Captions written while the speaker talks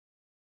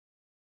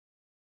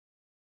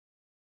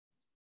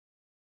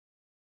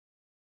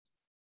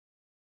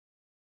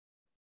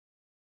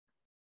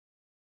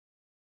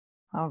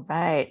All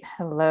right,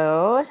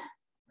 hello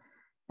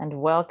and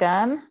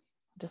welcome.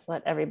 Just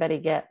let everybody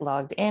get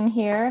logged in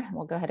here.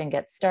 We'll go ahead and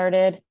get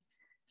started.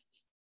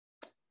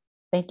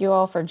 Thank you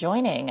all for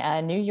joining.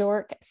 New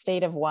York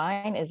State of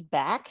Wine is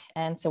back.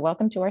 And so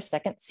welcome to our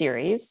second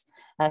series,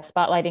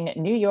 spotlighting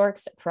New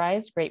York's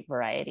prized grape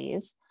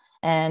varieties.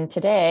 And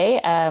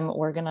today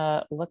we're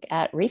gonna look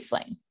at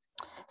Riesling.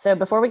 So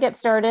before we get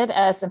started,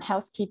 some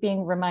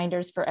housekeeping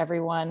reminders for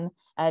everyone.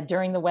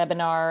 During the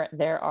webinar,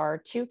 there are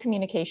two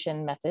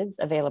communication methods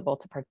available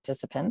to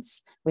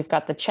participants. We've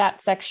got the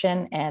chat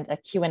section and a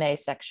Q&A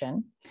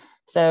section.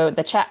 So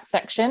the chat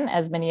section,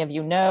 as many of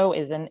you know,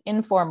 is an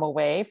informal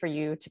way for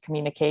you to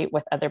communicate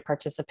with other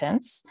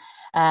participants.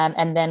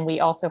 And then we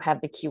also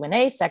have the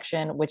Q&A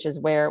section, which is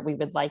where we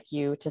would like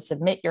you to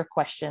submit your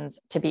questions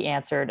to be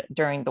answered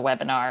during the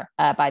webinar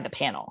by the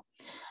panel.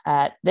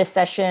 This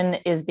session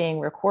is being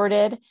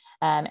recorded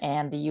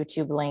and the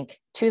YouTube link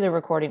to the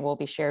recording will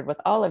be shared with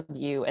all of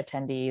you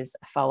attendees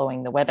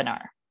following the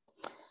webinar.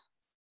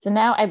 So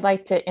now I'd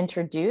like to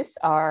introduce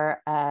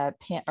our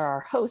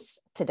hosts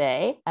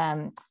today.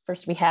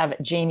 First, we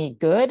have Jamie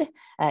Good.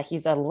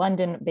 He's a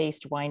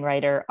London-based wine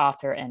writer,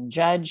 author, and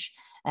judge,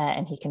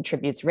 and he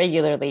contributes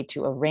regularly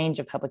to a range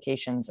of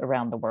publications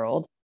around the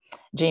world.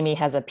 Jamie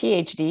has a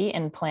PhD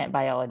in plant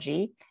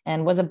biology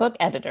and was a book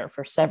editor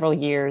for several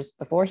years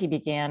before he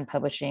began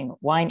publishing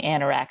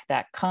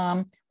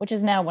wineanorak.com, which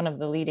is now one of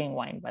the leading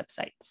wine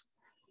websites.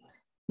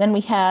 Then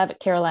we have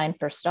Caroline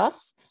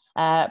Verstos.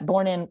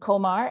 Born in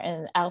Colmar,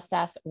 an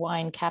Alsace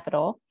wine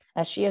capital,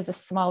 she is a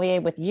sommelier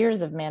with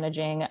years of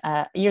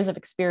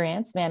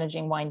experience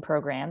managing wine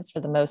programs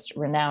for the most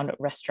renowned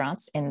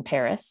restaurants in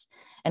Paris.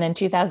 And in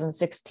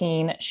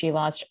 2016, she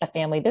launched a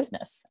family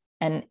business,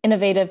 an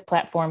innovative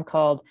platform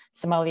called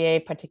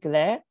Sommelier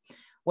Particulier,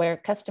 where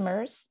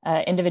customers,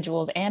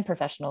 individuals and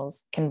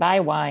professionals can buy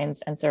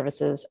wines and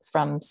services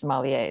from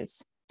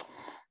sommeliers.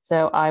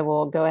 So I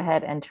will go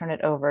ahead and turn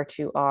it over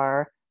to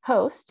our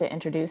host to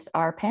introduce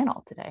our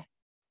panel today.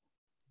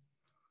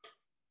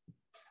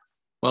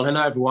 Well,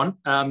 hello, everyone.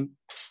 I'm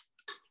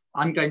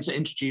going to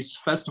introduce,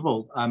 first of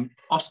all,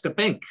 Oscar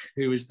Bink,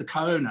 who is the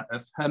co-owner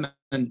of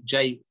Herman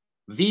J.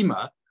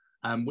 Wiemer,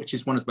 which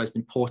is one of the most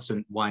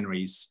important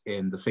wineries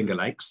in the Finger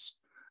Lakes.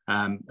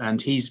 And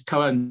he's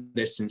co-owned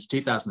this since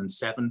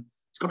 2007.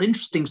 He's got an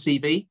interesting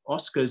CV.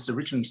 Oscar's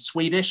originally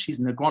Swedish. He's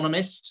an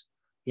agronomist.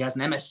 He has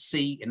an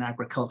MSc in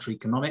agricultural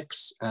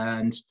economics.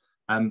 And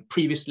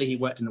previously, he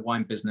worked in the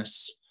wine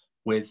business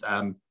with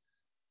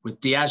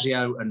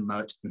Diageo and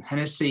Moet and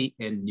Hennessy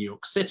in New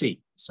York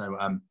City. So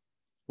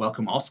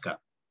welcome, Oscar.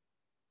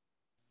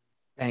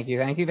 Thank you,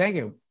 thank you, thank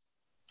you.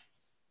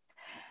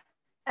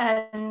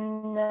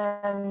 And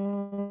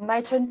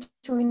my turn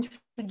to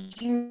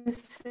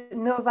introduce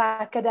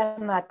Nova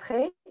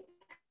Kadamatre.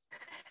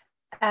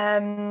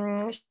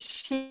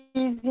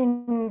 She's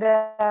in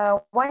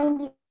the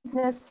wine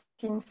business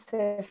since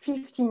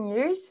 15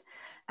 years.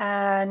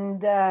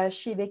 And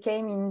she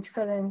became in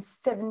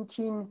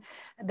 2017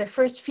 the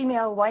first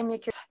female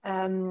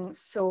winemaker.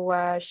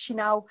 So she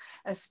now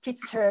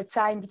splits her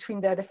time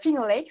between the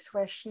Finger Lakes,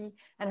 where she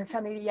and her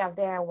family have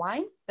their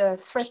wine, the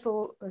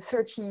Threshold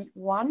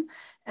 31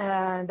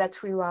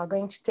 that we are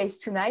going to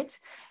taste tonight,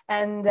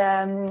 and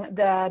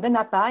the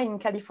Napa in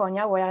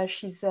California, where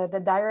she's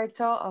the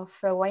director of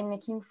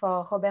winemaking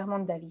for Robert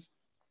Mondavi.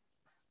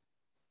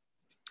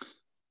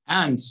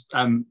 And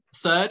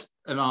third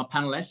of our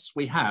panelists,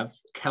 we have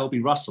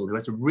Kelby Russell, who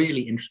has a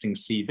really interesting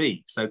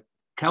CV. So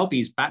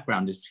Kelby's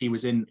background is he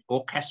was in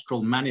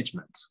orchestral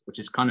management, which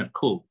is kind of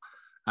cool.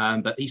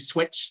 But he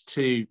switched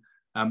to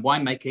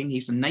winemaking.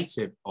 He's a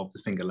native of the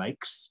Finger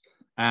Lakes.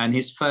 And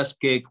his first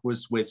gig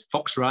was with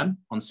Fox Run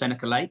on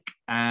Seneca Lake.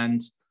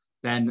 And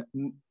then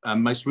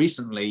most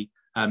recently,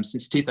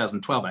 since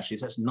 2012, actually,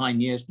 so that's 9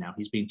 years now,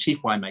 he's been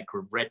chief winemaker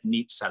of Red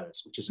Newt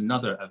Cellars, which is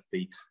another of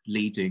the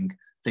leading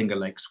Finger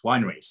Lakes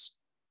wineries.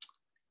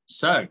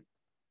 So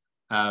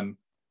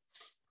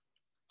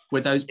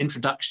with those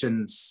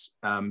introductions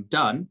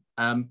done,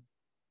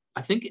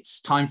 I think it's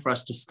time for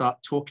us to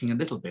start talking a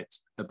little bit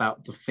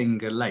about the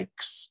Finger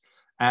Lakes.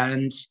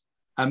 And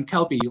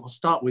Kelby, we'll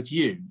start with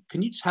you.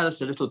 Can you tell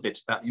us a little bit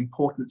about the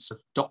importance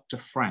of Dr.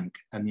 Frank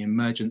and the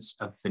emergence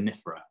of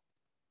vinifera?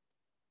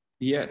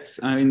 Yes,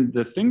 I mean,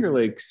 the Finger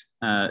Lakes,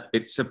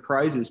 it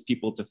surprises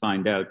people to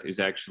find out, is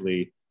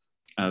actually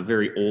a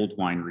very old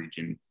wine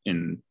region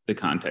in the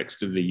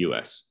context of the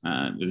US.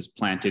 It was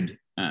planting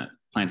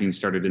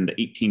started in the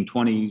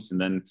 1820s and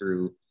then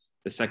through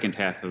the second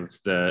half of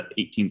the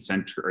 18th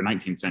century or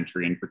 19th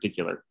century in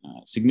particular,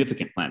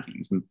 significant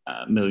plantings,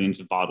 millions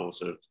of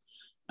bottles of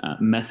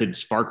method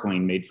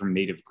sparkling made from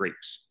native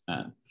grapes.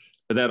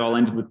 But that all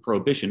ended with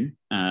Prohibition,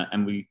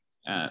 and we,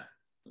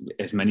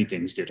 as many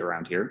things did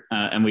around here,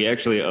 and we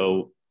actually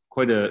owe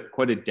quite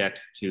a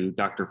debt to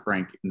Dr.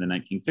 Frank in the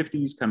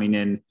 1950s, coming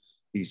in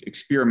these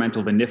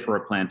experimental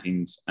vinifera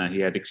plantings. He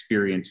had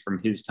experience from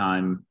his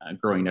time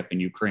growing up in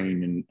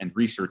Ukraine and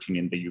researching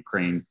in the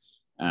Ukraine,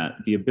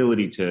 the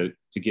ability to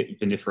get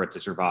vinifera to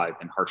survive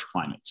in harsh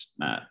climates.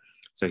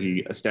 So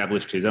he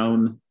established his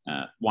own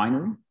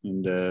winery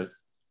in the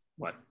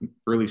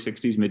early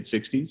 60s, mid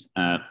 60s,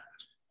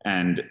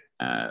 and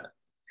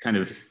kind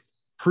of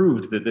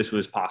proved that this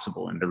was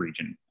possible in the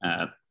region,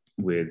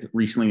 with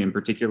Riesling in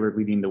particular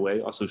leading the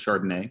way, also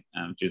Chardonnay,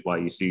 which is why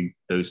you see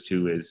those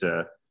two as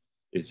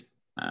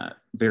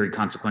very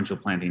consequential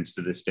plantings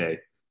to this day.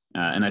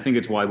 And I think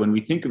it's why when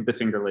we think of the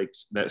Finger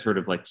Lakes, that sort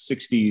of like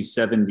 60s,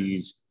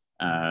 70s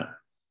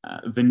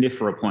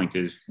vinifera point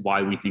is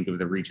why we think of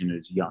the region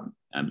as young,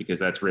 because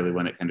that's really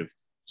when it kind of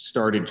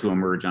started to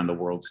emerge on the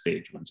world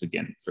stage once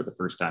again for the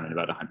first time in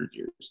about 100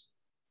 years.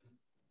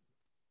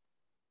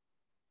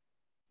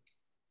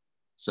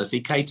 So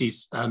see,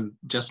 Katie's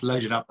just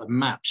loaded up a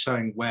map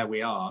showing where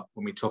we are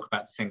when we talk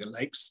about the Finger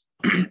Lakes.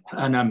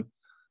 And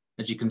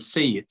as you can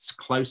see, it's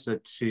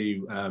closer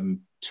to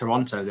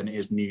Toronto than it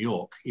is New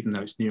York, even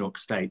though it's New York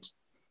State.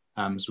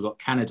 So we've got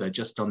Canada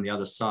just on the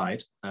other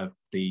side of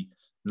the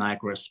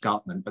Niagara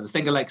Escarpment. But the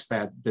Finger Lakes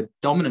there, the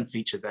dominant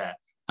feature there,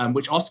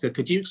 which Oscar,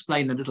 could you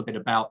explain a little bit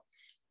about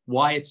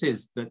why it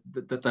is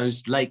that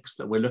those lakes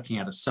that we're looking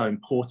at are so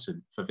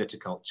important for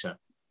viticulture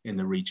in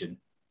the region?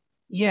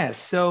 Yes,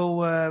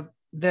 so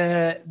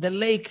the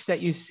lakes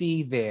that you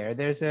see there,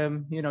 there's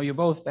you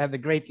both have the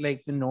Great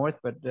Lakes in north,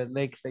 but the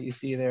lakes that you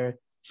see there,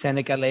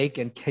 Seneca Lake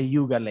and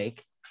Cayuga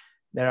Lake,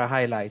 that are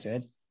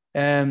highlighted.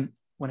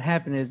 What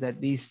happened is that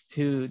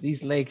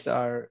these lakes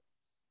are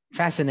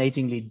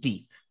fascinatingly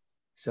deep.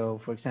 So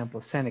for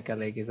example, Seneca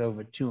Lake is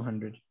over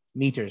 200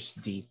 meters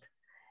deep.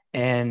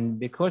 And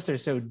because they're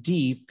so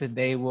deep,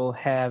 they will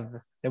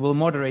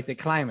moderate the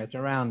climate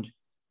around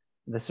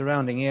the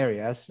surrounding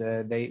areas.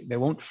 They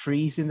won't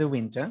freeze in the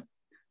winter.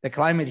 The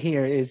climate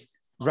here is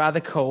rather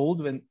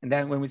cold. And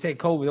then when we say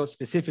cold, we don't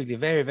specifically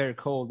very, very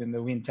cold in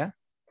the winter.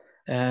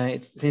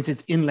 Since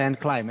it's inland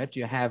climate,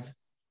 you have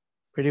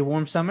pretty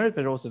warm summers,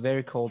 but also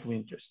very cold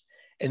winters.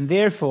 And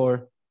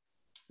therefore,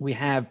 we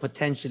have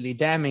potentially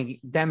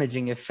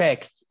damaging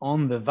effects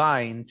on the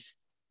vines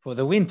for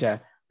the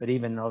winter, but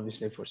even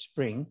obviously for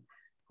spring,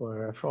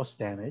 for frost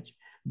damage.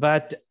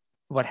 But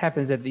what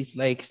happens at these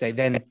lakes, they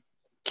then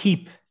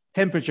keep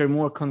temperature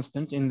more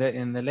constant in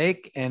the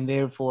lake, and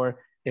therefore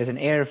there's an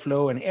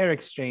airflow and air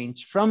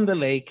exchange from the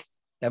lake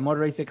that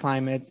moderates the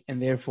climate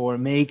and therefore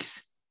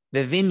makes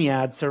the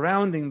vineyards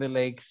surrounding the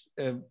lakes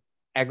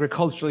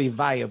agriculturally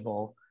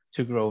viable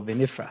to grow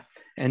vinifera,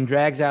 and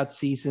drags out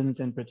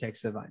seasons and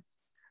protects the vines.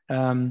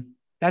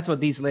 That's what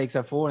these lakes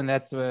are for, and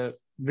that's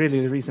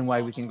really the reason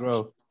why we can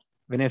grow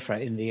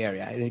vinifera in the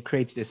area. It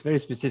creates this very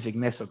specific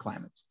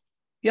mesoclimates.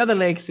 The other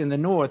lakes in the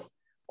north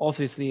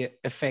obviously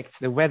affect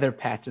the weather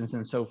patterns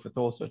and so forth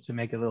also to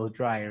make it a little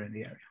drier in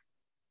the area.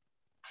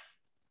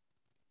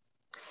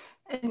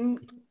 And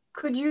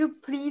could you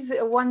please,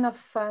 one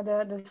of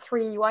the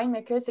three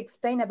winemakers,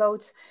 explain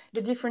about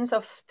the difference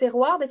of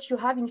terroir that you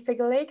have in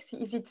Finger Lakes?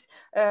 Is it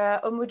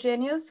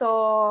homogeneous,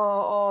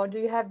 or do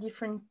you have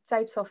different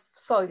types of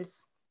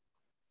soils?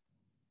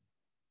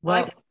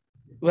 Well,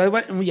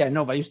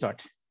 Nova, you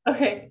start.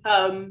 Okay.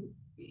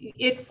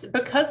 It's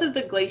because of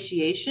the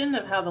glaciation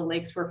of how the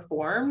lakes were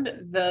formed,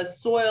 the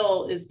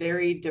soil is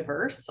very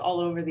diverse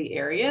all over the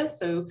area.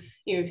 So,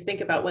 if you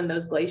think about when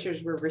those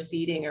glaciers were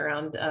receding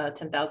around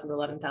 10,000 to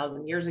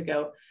 11,000 years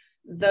ago,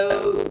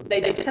 though they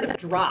just kind of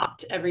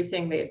dropped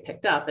everything they had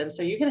picked up. And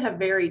so you can have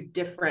very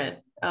different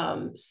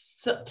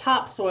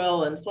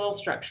topsoil and soil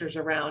structures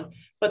around,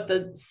 but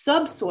the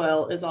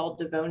subsoil is all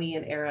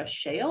Devonian era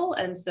shale.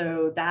 And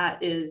so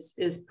that is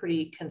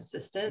pretty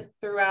consistent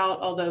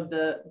throughout, although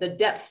the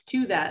depth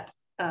to that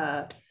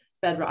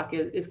bedrock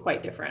is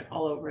quite different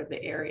all over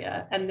the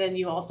area. And then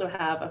you also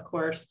have, of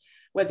course,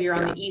 whether you're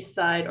on the east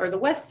side or the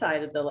west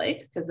side of the lake,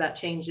 because that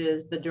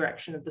changes the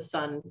direction of the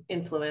sun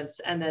influence.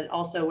 And then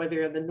also whether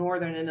you're the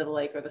northern end of the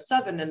lake or the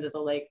southern end of the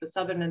lake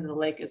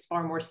is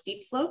far more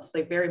steep slopes,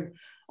 like very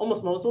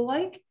almost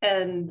Mosul-like.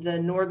 And the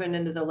northern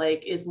end of the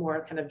lake is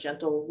more kind of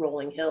gentle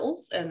rolling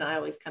hills. And I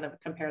always kind of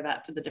compare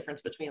that to the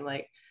difference between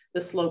like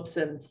the slopes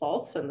in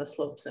Fals and the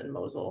slopes in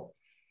Mosul.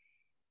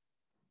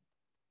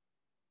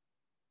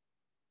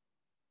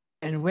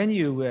 And when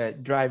you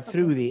drive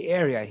through the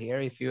area here,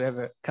 if you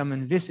ever come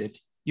and visit,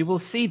 you will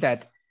see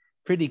that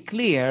pretty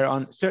clear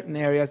on certain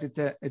areas.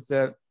 It's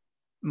a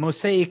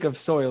mosaic of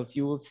soils.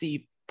 You will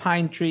see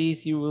pine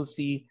trees, you will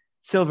see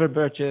silver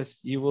birches,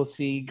 you will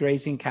see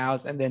grazing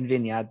cows, and then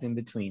vineyards in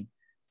between,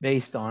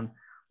 based on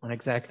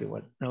exactly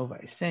what Nova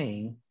is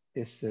saying,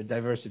 this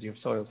diversity of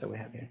soils that we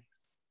have here.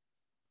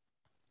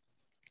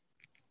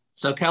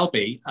 So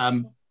Kelby,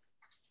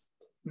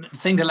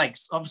 Finger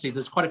Lakes, obviously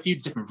there's quite a few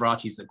different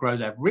varieties that grow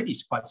there really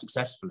quite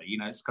successfully.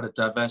 It's got a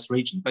diverse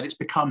region, but it's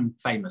become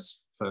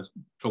famous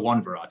for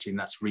one variety, and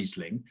that's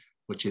Riesling,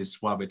 which is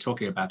why we're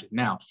talking about it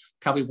now.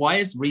 Kelby, why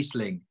has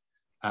Riesling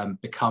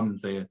become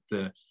the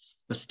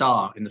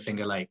star in the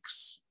Finger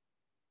Lakes?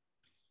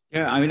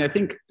 Yeah, I mean, I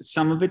think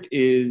some of it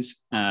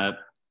is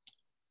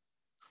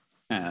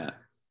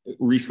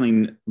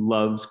Riesling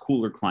loves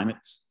cooler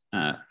climates.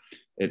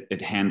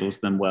 It handles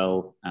them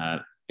well.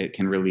 It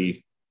can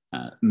really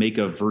make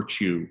a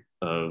virtue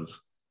of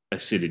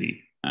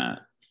acidity.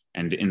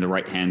 And in the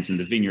right hands in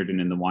the vineyard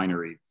and in the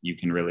winery, you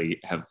can really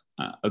have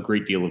a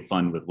great deal of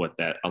fun with what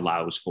that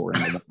allows for in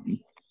the wine.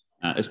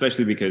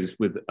 Especially because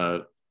with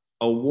a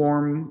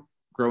warm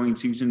growing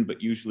season,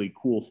 but usually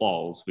cool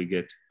falls, we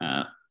get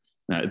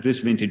this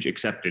vintage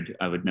accepted,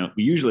 I would note,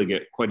 we usually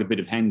get quite a bit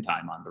of hang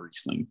time on the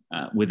Riesling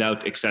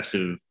without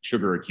excessive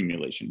sugar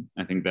accumulation.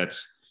 I think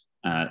that's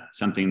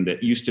something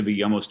that used to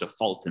be almost a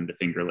fault in the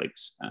Finger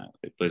Lakes.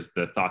 It was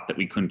the thought that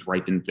we couldn't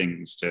ripen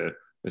things to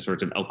the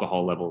sorts of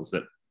alcohol levels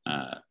that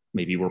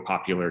maybe were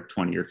popular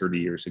 20 or 30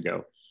 years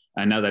ago.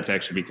 And now that's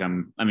actually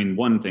become, I mean,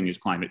 one thing is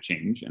climate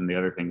change, and the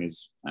other thing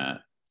is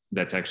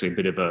that's actually a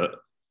bit of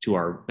to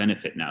our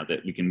benefit now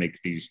that we can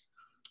make these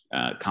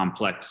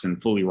complex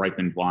and fully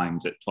ripened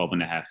wines at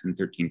 12.5 and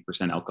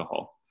 13%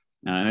 alcohol.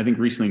 And I think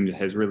Riesling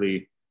has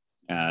really,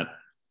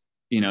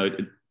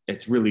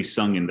 it's really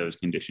sung in those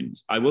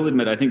conditions. I will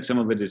admit, I think some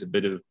of it is a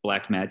bit of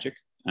black magic.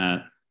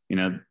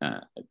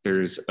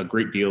 There's a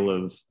great deal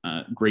of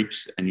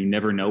grapes, and you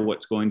never know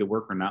what's going to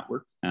work or not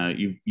work.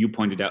 You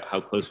pointed out how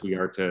close we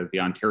are to the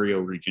Ontario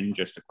region,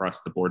 just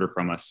across the border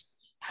from us,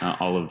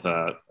 all of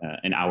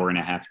an hour and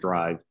a half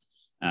drive.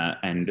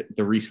 And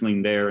the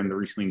Riesling there and the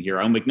Riesling here,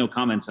 I'll make no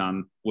comments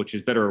on which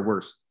is better or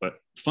worse, but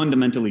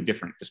fundamentally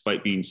different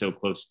despite being so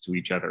close to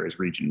each other as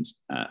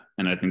regions.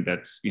 And I think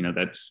that's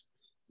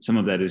some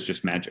of that is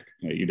just magic.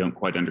 You don't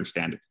quite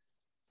understand it.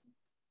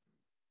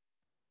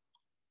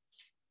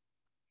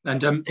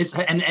 And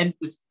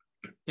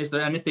is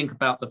there anything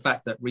about the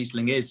fact that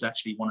Riesling is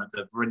actually one of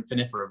the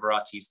vinifera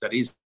varieties that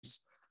is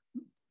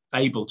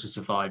able to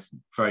survive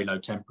very low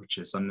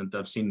temperatures? And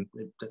I've seen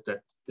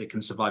that it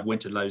can survive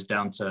winter lows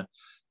down to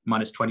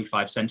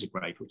 -25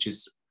 centigrade, which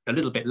is a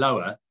little bit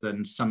lower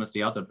than some of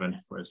the other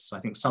viniferas. I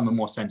think some are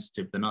more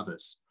sensitive than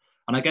others.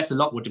 And I guess a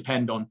lot would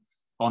depend on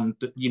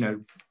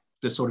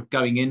the sort of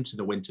going into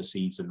the winter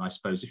season, I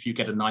suppose. If you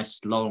get a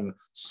nice, long,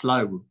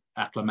 slow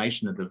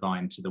acclimation of the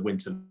vine to the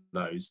winter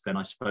lows, then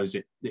I suppose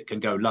it can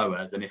go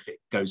lower than if it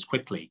goes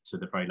quickly to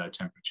the very low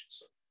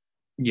temperatures.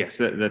 Yes,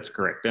 that's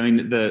correct. I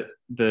mean,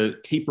 the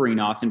tapering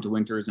off into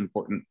winter is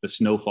important. The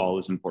snowfall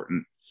is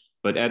important.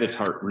 But at its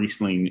heart,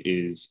 Riesling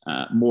is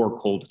more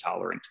cold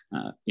tolerant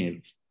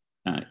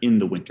in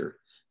the winter.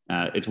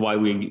 It's why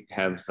we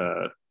have,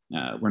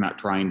 we're not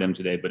trying them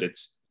today, but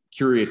it's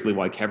curiously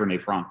why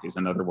Cabernet Franc is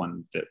another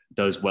one that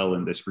does well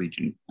in this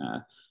region.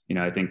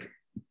 I think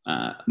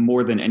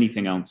more than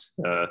anything else,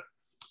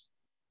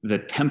 the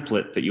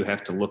template that you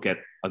have to look at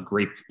a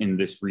grape in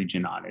this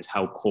region on is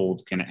how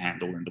cold can it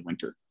handle in the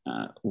winter.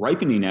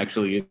 Ripening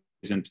actually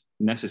isn't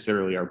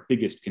necessarily our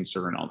biggest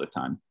concern all the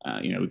time.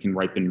 We can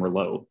ripen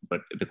Merlot, but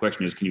the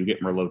question is, can you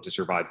get Merlot to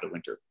survive the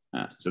winter?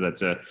 So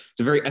it's a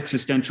very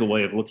existential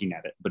way of looking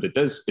at it, but it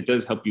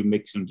does help you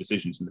make some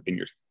decisions in the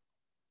vineyard.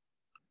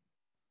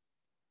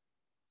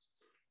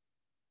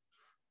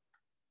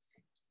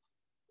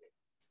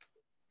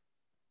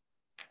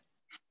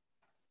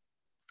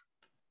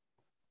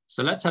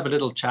 So let's have a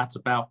little chat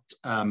about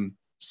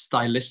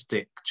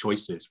stylistic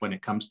choices when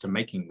it comes to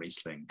making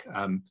Riesling.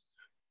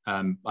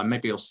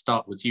 Maybe I'll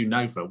start with you,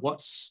 Nova.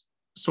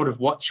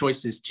 What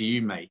choices do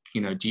you make?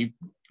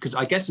 Because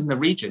I guess in the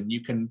region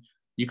you can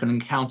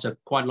encounter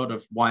quite a lot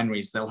of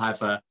wineries. They'll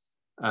have a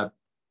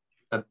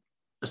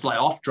slight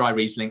off-dry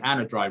Riesling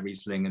and a dry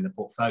Riesling in the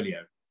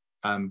portfolio.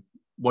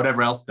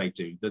 Whatever else they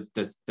do,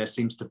 there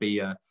seems to be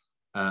a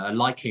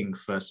liking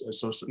for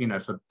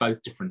for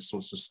both different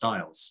sorts of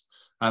styles.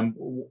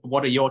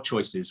 What are your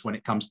choices when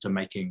it comes to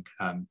making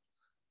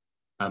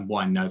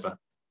wine, Nova?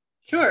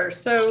 Sure.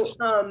 So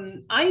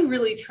I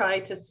really try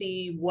to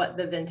see what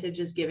the vintage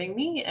is giving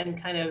me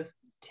and kind of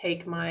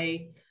take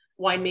my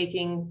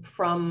winemaking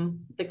from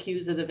the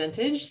cues of the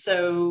vintage.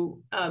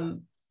 So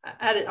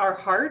at our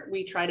heart,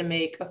 we try to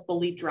make a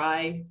fully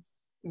dry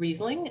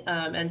Riesling.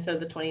 And so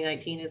the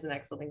 2019 is an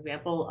excellent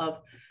example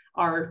of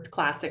our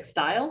classic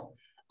style.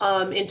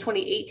 In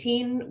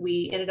 2018,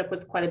 we ended up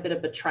with quite a bit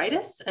of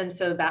botrytis. And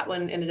so that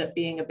one ended up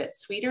being a bit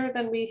sweeter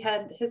than we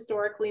had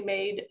historically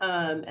made.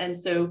 And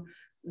so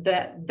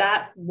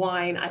that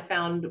wine I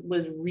found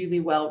was really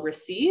well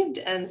received.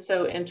 And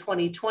so in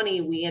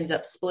 2020, we ended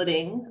up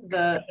splitting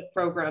the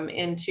program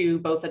into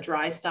both a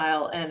dry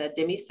style and a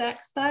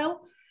demi-sec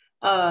style.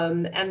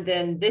 And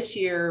then this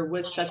year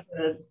was such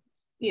a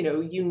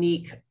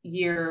unique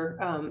year.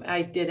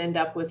 I did end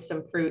up with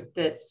some fruit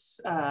that's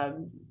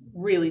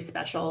really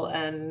special,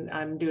 and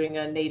I'm doing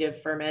a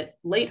native ferment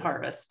late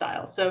harvest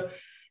style. So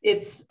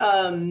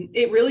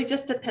it really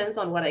just depends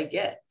on what I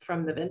get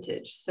from the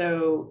vintage.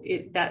 So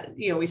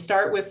we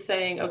start with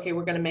saying, okay,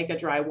 we're going to make a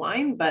dry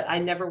wine, but I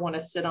never want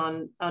to sit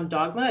on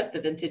dogma. If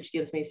the vintage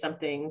gives me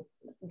something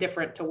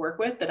different to work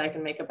with, that I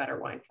can make a better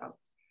wine from.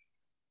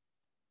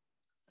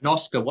 And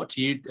Oscar,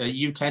 are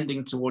you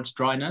tending towards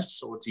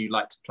dryness, or do you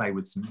like to play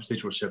with some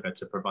residual sugar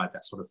to provide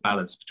that sort of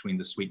balance between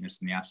the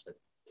sweetness and the acid?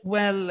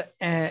 Well,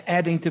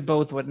 adding to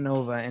both what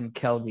Nova and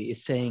Kelby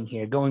is saying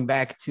here, going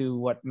back to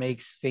what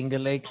makes Finger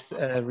Lakes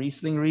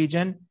Riesling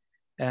region,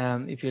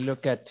 if you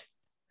look at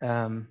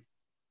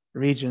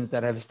regions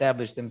that have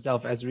established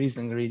themselves as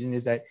Riesling region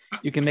is that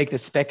you can make the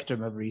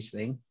spectrum of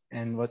Riesling.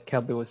 And what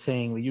Kelby was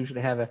saying, we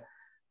usually have a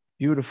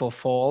beautiful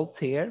falls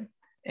here.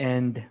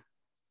 And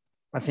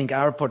I think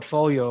our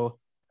portfolio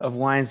of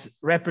wines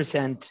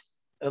represent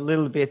a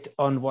little bit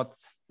on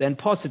what's then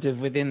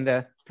positive within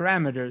the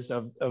parameters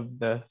of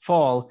the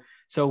fall.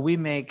 So we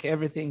make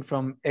everything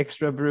from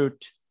extra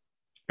brut,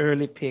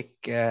 early pick,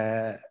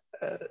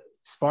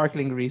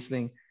 sparkling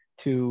Riesling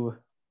to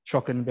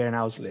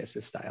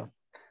Trockenbeerenauslese style.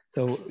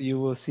 So you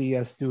will see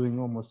us doing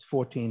almost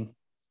 14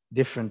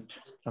 different,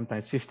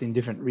 sometimes 15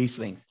 different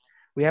Rieslings.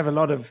 We have a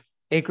lot of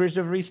acreage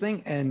of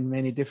Riesling and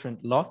many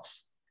different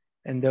lots.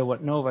 And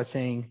what Nova's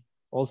saying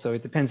also,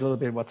 it depends a little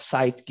bit what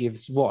site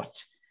gives what.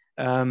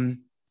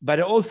 But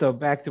also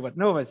back to what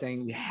Nova's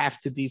saying, we have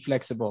to be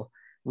flexible.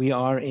 We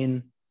are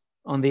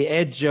on the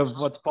edge of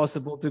what's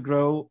possible to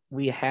grow.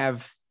 We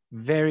have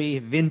very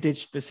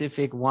vintage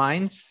specific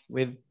wines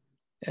with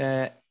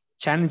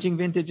challenging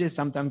vintages,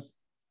 sometimes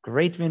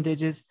great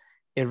vintages,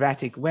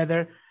 erratic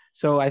weather.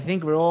 So I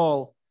think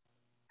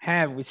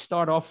we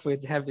start off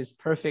with have this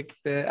perfect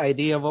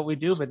idea of what we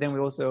do, but then we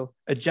also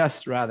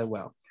adjust rather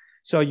well.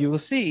 So you will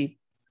see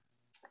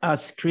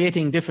us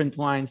creating different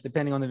wines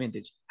depending on the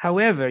vintage.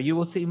 However, you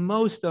will see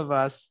most of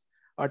us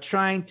are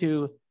trying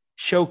to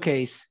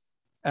showcase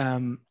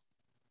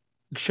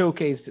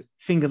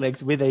finger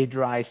lakes with a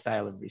dry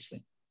style of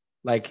Riesling.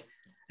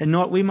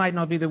 We might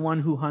not be the one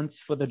who hunts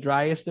for the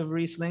driest of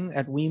Riesling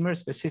at Weimer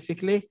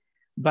specifically,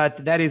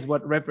 but that is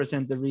what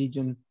represents the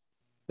region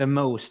the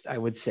most, I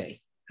would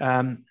say.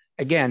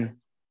 Again,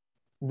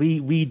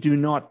 we're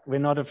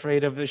not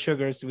afraid of the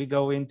sugars. We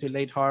go into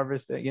late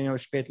harvest,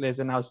 Spätlese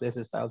and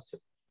Auslese styles too.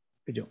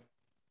 We do.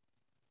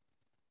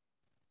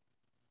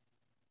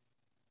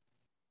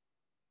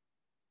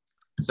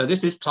 So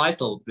this is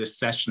titled, this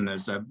session,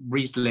 as a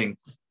Riesling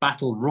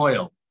Battle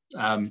Royal.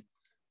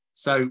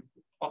 So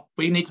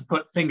we need to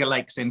put Finger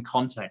Lakes in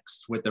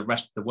context with the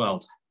rest of the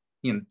world.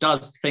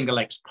 Does Finger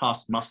Lakes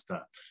pass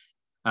muster?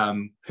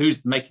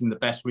 Who's making the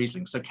best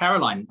Riesling? So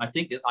Caroline, I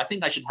think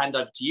I should hand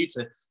over to you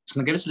to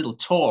give us a little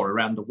tour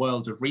around the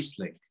world of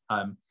Riesling,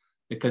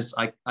 because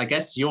I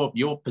guess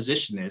your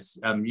position is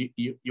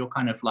you're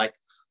kind of like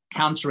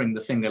countering the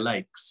Finger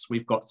Lakes.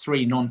 We've got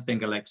 3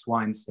 non-Finger Lakes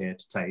wines here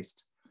to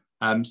taste.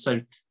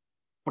 So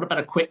what about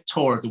a quick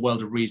tour of the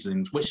world of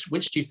Rieslings?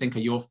 Which do you think are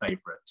your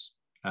favorite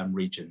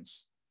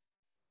regions?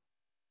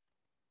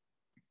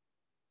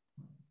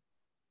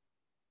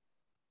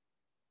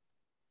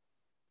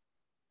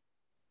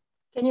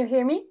 Can you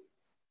hear me?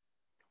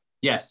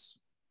 Yes.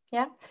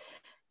 Yeah.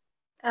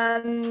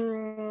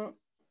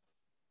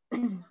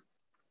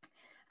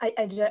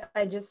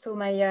 I just saw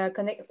my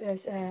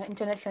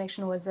internet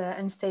connection was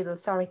unstable.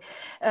 Sorry.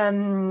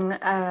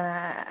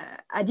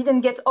 I didn't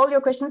get all your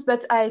questions,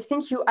 but I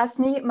think you asked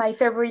me my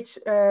favorite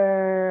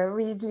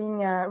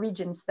Riesling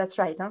regions. That's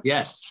right, huh?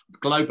 Yes,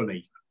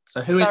 globally.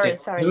 So who is it?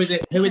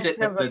 Who is it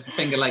that the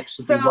Finger Lakes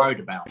should be worried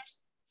about?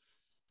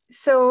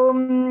 So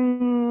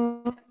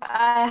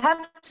I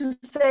have to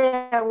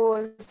say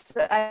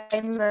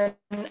I'm an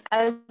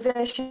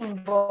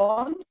Alsatian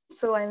born,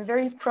 so I'm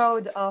very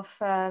proud of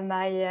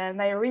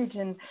my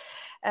region,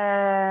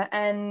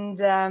 and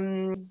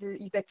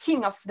is the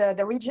king of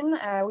the region.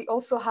 We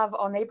also have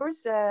our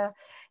neighbors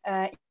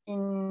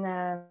in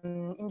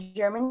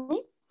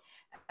Germany,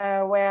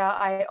 where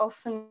I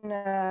often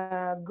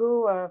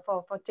go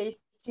for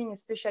tasting,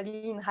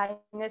 especially in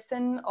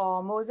Rheinhessen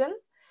or Mosel.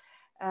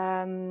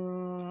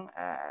 And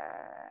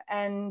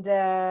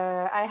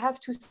I have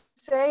to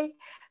say,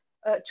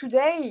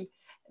 today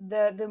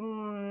the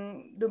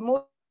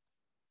most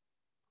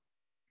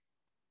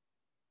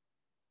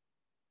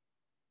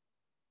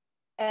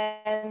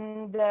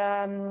and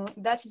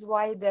that is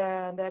why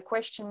the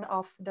question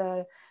of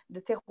the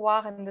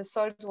terroir and the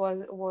soils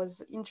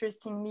was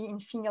interesting me in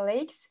Finger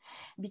Lakes,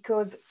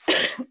 because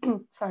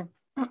sorry,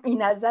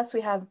 in Alsace we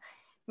have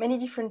many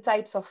different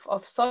types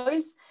of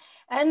soils.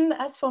 And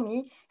as for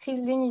me,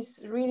 Riesling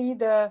is really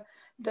the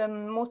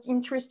most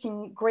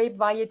interesting grape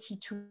variety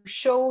to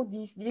show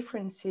these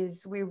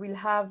differences. We will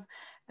have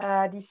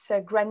this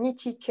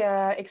granitic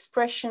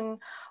expression,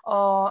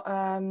 or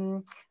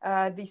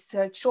this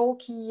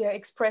chalky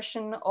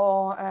expression,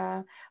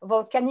 or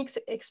volcanic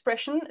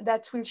expression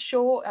that will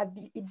show at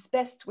its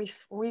best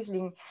with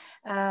Riesling.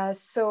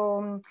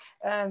 So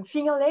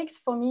Finger Lakes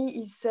for me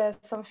is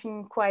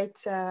something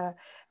quite.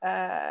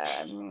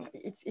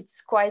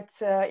 It's quite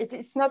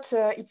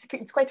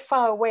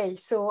far away.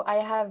 So I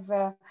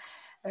have.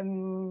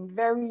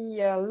 Very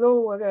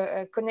low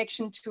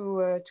connection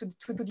to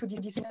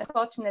this.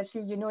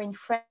 Unfortunately, in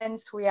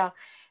France we are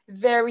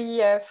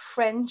very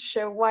French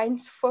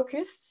wines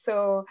focused.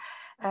 So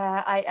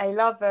I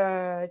love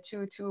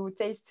to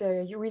taste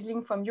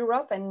Riesling from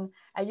Europe, and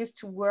I used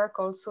to work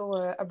also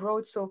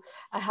abroad, so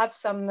I have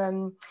some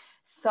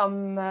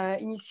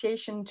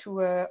initiation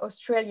to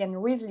Australian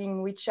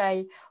Riesling, which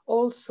I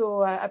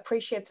also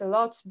appreciate a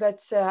lot.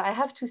 But I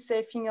have to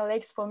say, Finger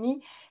Lakes for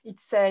me,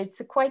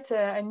 it's quite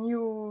a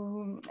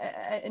new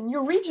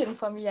region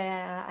for me.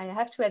 I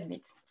have to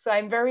admit. So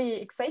I'm very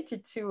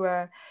excited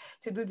to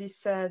do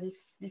this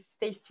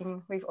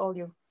tasting with all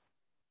you.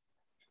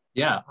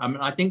 Yeah, I mean,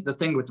 I think the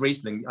thing with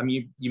Riesling, I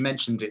mean, you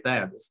mentioned it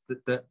there,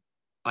 that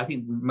I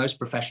think most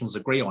professionals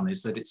agree on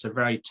is that it's a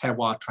very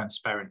terroir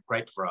transparent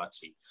grape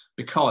variety,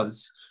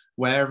 because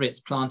wherever it's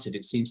planted,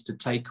 it seems to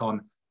take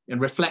on and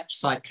reflect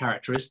site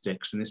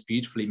characteristics in this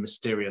beautifully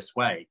mysterious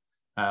way.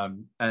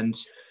 And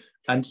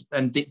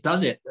it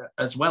does it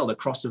as well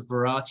across a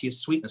variety of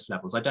sweetness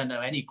levels. I don't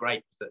know any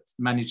grape that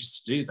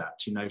manages to do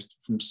that, you know,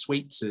 from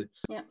sweet to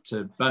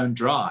bone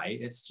dry.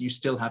 You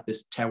still have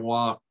this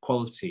terroir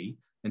quality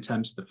in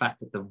terms of the fact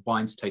that the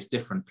wines taste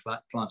different,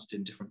 planted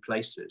in different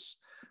places.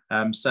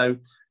 So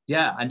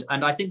yeah,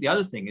 and I think the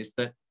other thing is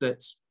that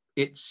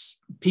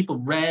people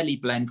rarely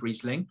blend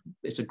Riesling.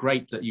 It's a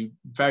grape that you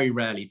very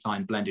rarely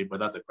find blended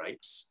with other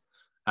grapes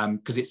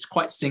because it's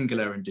quite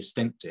singular and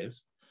distinctive.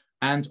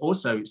 And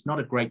also it's not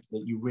a grape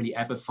that you really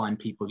ever find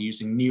people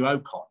using new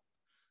oak on.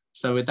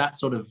 So that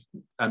sort of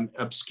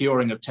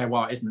obscuring of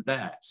terroir isn't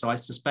there. So I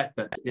suspect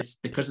that it's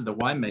because of the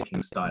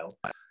winemaking style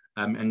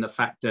and the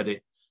fact that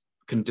it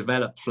can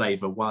develop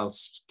flavor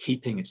whilst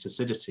keeping its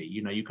acidity.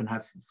 You know, you can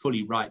have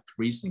fully ripe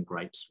Riesling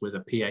grapes with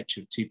a pH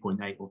of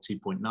 2.8 or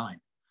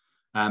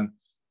 2.9.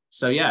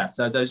 So yeah,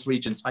 so those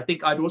regions. I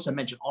think I'd also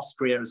mention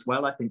Austria as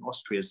well. I think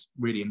Austria is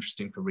really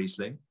interesting for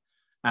Riesling.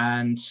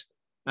 And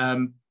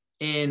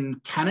in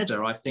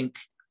Canada, I think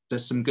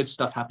there's some good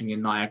stuff happening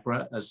in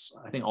Niagara, as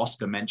I think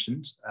Oscar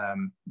mentioned.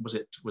 Was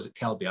it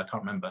Kelby? I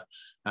can't remember.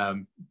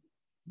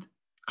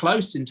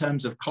 Close in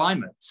terms of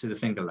climate to the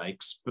Finger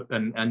Lakes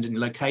and in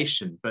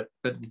location, but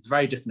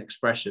very different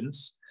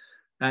expressions.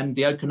 And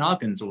the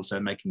Okanagan's also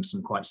making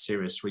some quite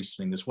serious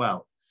Riesling as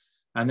well.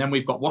 And then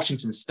we've got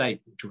Washington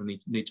State, which we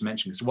need to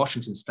mention, because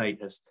Washington State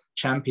has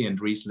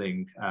championed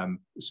Riesling,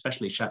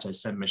 especially Chateau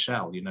Saint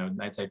Michel. You know,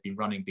 they've been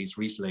running these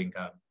Riesling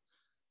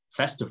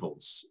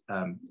festivals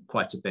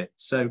quite a bit.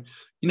 So,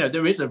 you know,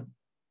 there is a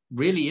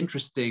really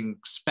interesting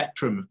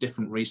spectrum of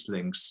different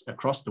Rieslings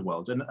across the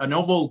world. And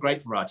of all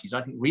grape varieties,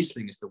 I think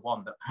Riesling is the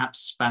one that perhaps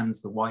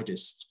spans the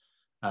widest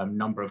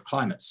number of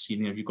climates.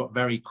 You know, you've got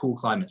very cool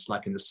climates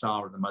like in the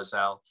Saar and the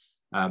Moselle,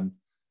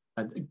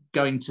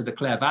 going to the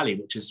Clare Valley,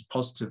 which is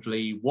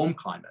positively warm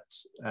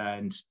climates.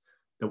 And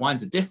the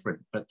wines are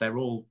different, but they're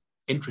all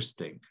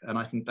interesting. And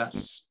I think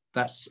that's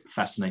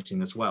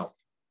fascinating as well.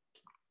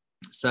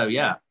 So,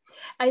 yeah.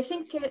 I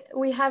think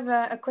we have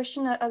a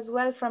question as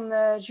well from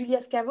Julia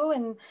Scavo,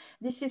 and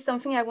this is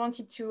something I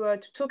wanted to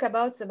talk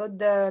about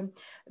the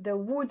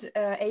wood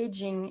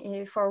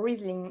aging for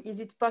Riesling. Is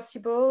it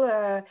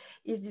possible?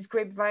 Is this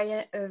grape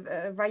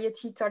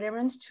variety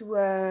tolerant to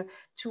a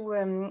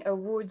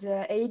wood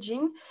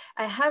aging?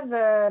 I have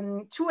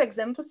 2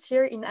 examples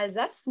here in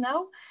Alsace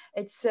now.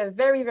 It's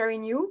very, very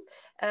new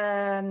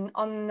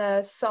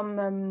on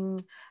some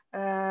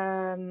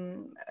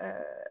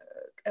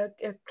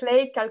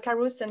clay,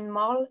 calcareous, and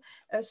marl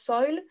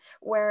soil,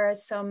 where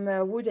some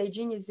wood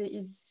aging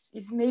is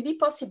maybe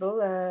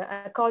possible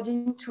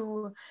according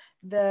to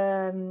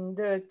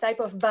the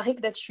type of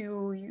barrique that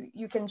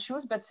you can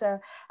choose. But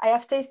I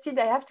have tasted.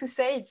 I have to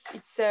say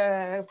it's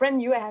brand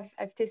new.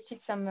 I've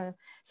tasted some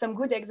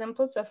good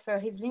examples of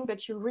Riesling,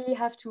 but you really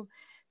have to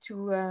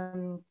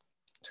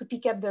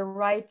pick up the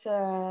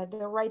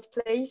right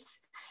place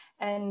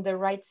and the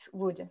right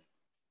wood.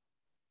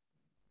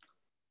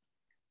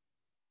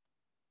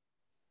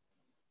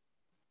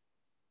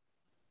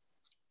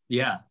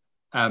 Yeah.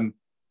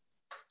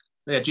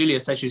 Julia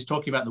says she was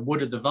talking about the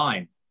wood of the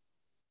vine.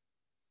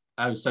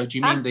 Oh, so do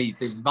you mean the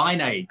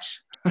vine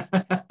age?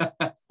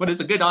 Well,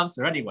 it's a good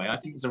answer anyway. I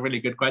think it's a really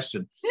good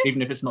question,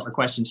 even if it's not the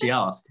question she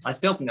asked. I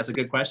still think that's a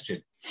good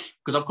question.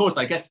 Because of course,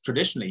 I guess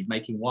traditionally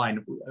making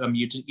wine,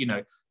 you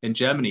know, in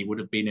Germany would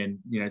have been in,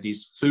 you know,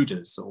 these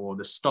foeders or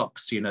the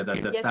stocks, you know, the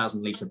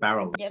 1,000-litre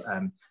barrels, yes.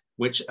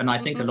 And I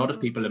think a lot of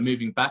people are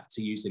moving back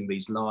to using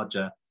these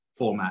larger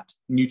format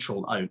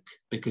neutral oak,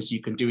 because you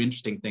can do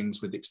interesting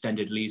things with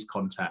extended lees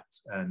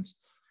contact. And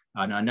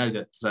I know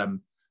that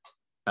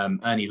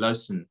Ernie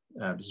Lawson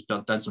has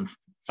done some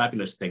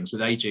fabulous things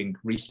with aging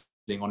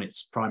Riesling on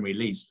its primary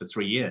lees for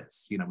 3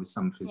 years, you know, with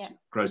some of his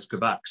Gros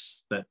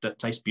Cuvées that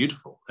taste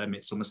beautiful.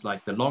 It's almost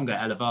like the longer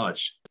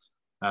élevage,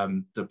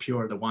 the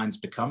purer the wines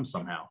become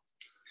somehow.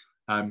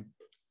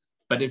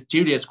 But if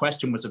Julia's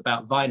question was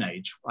about vine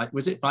age,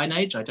 was it vine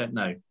age? I don't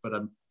know, but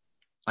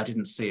I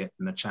didn't see it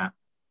in the chat.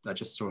 I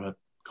just saw a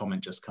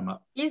comment just come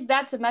up. Is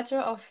that a matter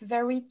of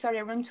very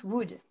tolerant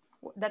wood?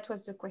 That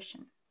was the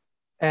question.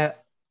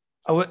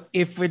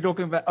 If we're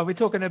talking about, are we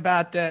talking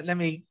about, let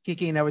me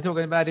kick in, are we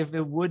talking about if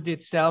the wood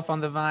itself on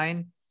the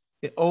vine,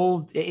 the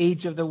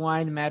age of the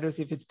wine matters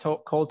if it's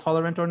cold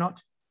tolerant or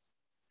not?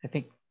 I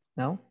think,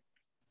 no?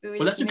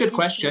 Well, that's a good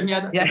question. Yeah,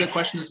 that's a good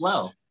question as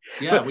well.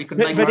 Yeah, but, we can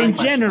make but our in own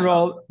questions.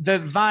 general, the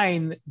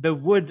vine, the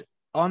wood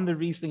on the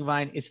Riesling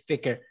vine is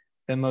thicker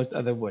than most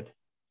other wood.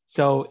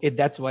 So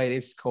that's why it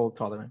is cold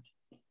tolerant.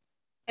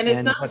 And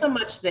it's not so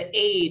much the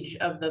age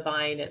of the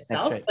vine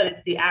itself, right. but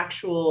it's the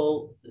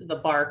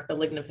bark, the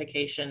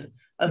lignification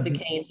of the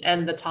canes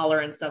and the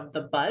tolerance of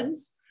the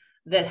buds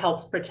that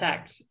helps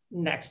protect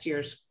next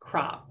year's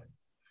crop.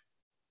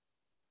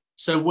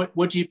 So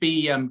would you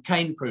be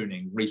cane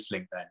pruning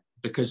Riesling then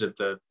because of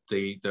the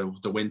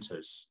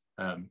winters?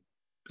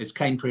 Is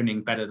cane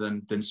pruning better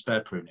than spur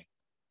pruning?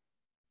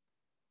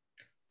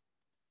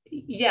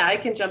 Yeah, I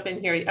can jump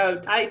in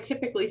here. I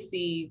typically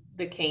see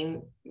the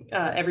cane,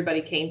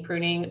 everybody cane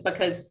pruning,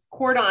 because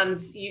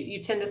cordons,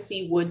 you tend to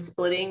see wood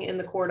splitting in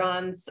the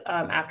cordons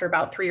after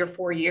about 3 or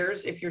 4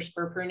 years if you're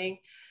spur pruning.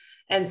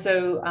 And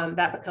so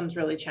that becomes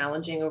really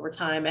challenging over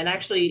time. And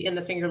actually in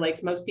the Finger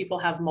Lakes, most people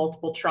have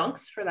multiple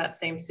trunks for that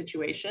same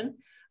situation.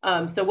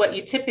 So what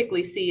you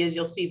typically see is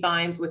you'll see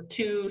vines with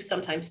 2,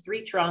 sometimes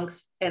 3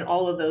 trunks, and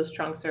all of those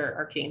trunks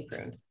are cane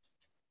pruned.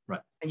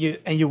 Right.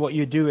 And what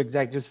you do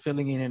exactly, just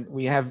filling in,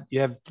 and you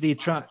have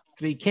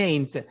 3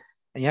 canes, and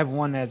you have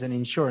one as an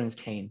insurance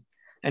cane.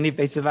 And if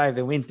they survive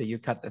the winter, you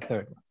cut the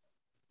 3rd one.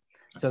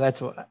 So that's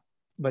what.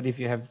 But if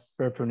you have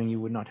spur pruning, you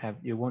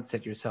won't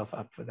set yourself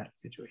up for that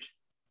situation.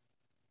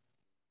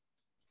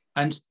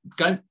 And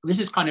this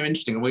is kind of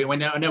interesting.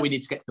 I know we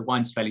need to get to the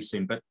wines fairly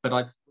soon, but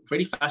I'm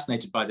really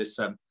fascinated by this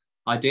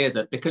idea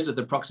that because of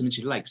the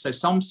proximity to lakes, so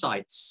some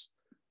sites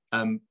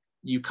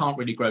you can't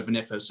really grow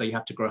vinifera, so you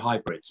have to grow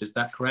hybrids. Is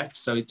that correct?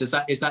 So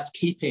is that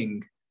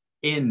keeping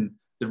in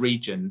the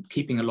region,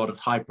 keeping a lot of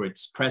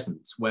hybrids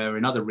present, where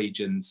in other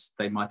regions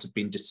they might have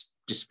been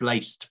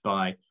displaced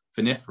by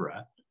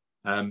vinifera?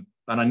 And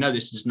I know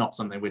this is not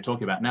something we're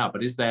talking about now,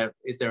 but is there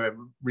a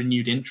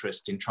renewed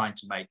interest in trying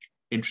to make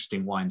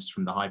interesting wines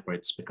from the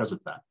hybrids because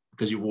of that?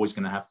 Because you're always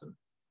going to have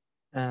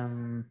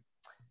them.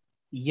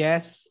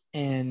 Yes,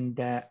 and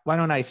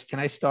can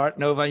I start?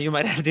 Nova, you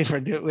might have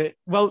different.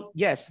 Well,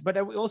 yes, but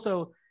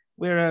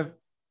we're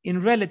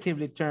in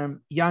relatively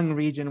term young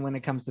region when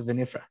it comes to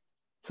vinifera.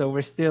 So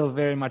we're still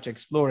very much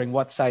exploring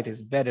what site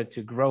is better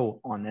to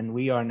grow on. And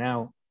we are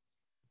now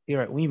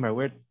here at Weimer,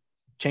 we're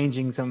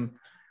changing some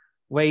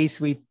ways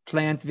we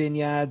plant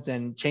vineyards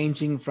and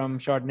changing from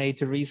Chardonnay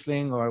to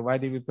Riesling, or why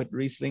did we put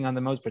Riesling on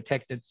the most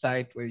protected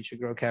site where you should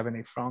grow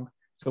Cabernet Franc?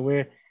 So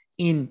we're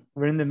in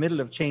the middle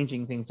of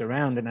changing things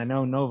around. And I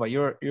know, Nova,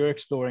 you're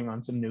exploring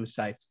on some new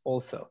sites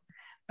also.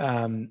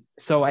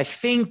 So I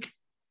think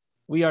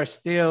we are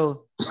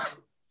still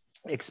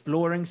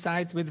exploring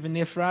sites with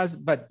viniferas,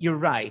 but you're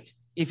right.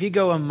 If you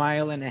go 1.5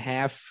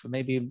 miles,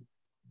 maybe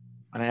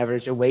on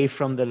average, away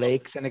from the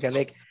lake, Seneca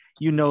Lake,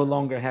 you no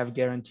longer have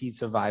guaranteed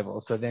survival.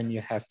 So then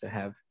you have to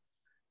have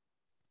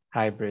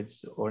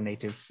hybrids or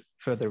natives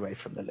further away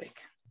from the lake.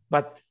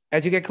 But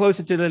as you get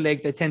closer to the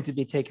lake, they tend to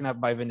be taken up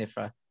by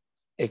vinifera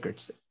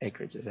acreages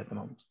at the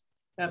moment.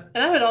 Yeah.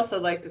 And I would also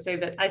like to say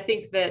that I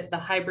think that the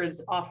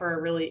hybrids offer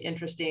a really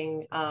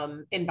interesting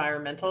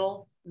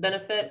environmental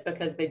benefit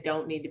because they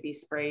don't need to be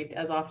sprayed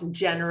as often,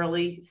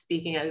 generally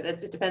speaking.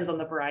 It depends on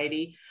the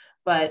variety,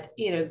 but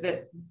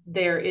that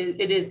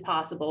it is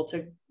possible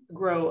to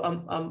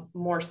grow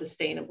more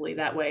sustainably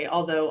that way,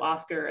 although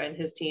Oscar and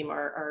his team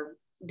are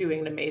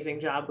doing an amazing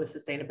job with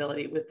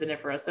sustainability with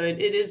vinifera. So it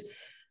is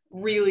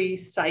really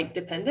site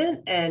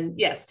dependent. And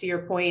yes, to your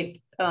point,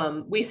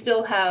 we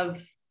still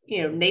have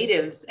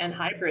natives and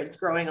hybrids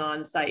growing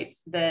on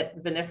sites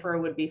that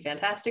vinifera would be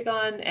fantastic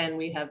on, and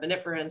we have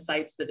vinifera in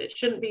sites that it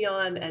shouldn't be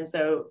on. And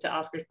so to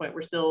Oscar's point,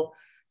 we're still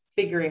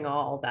figuring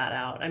all that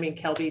out. I mean,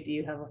 Kelby, do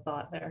you have a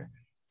thought there?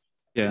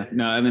 Yeah,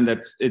 no, I mean,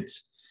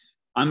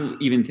 I'm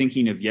even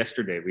thinking of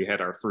yesterday. We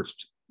had our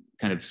first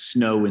kind of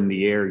snow in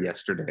the air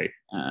yesterday,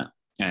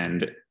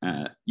 and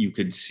you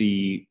could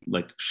see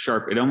like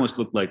sharp, it almost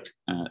looked like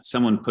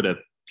someone put a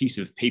piece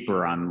of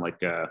paper on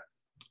like a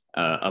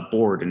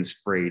board and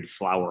sprayed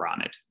flour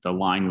on it. The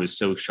line was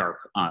so sharp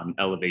on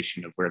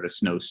elevation of where the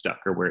snow stuck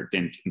or where it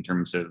didn't in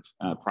terms of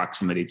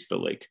proximity to the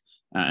lake.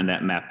 And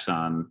that maps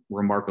on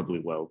remarkably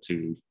well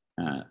to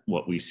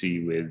what we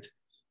see with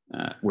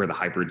where the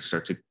hybrids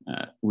start to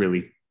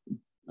really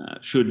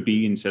should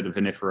be instead of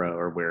vinifera,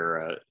 or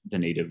where the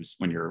natives,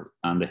 when you're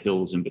on the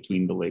hills in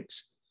between the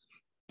lakes.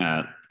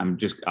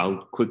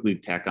 I'll quickly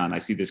tack on, I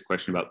see this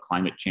question about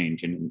climate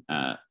change and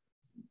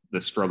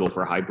the struggle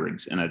for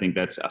hybrids. And I think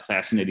that's a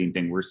fascinating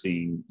thing we're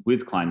seeing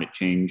with climate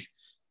change,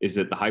 is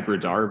that the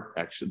hybrids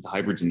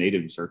and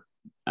natives are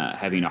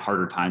having a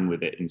harder time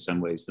with it in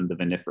some ways than the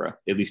vinifera,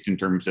 at least in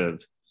terms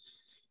of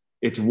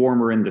it's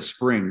warmer in the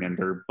spring and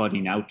they're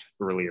budding out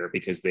earlier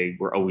because they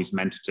were always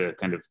meant to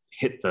kind of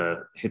hit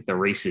the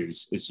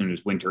races as soon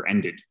as winter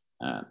ended.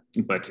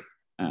 But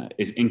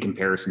is in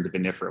comparison to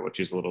vinifera, which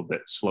is a little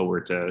bit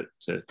slower to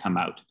come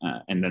out.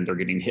 And then they're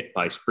getting hit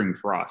by spring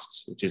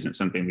frosts, which isn't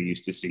something we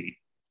used to see.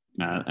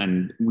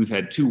 And we've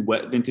had 2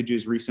 wet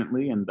vintages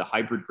recently, and the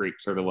hybrid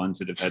grapes are the ones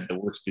that have had the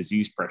worst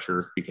disease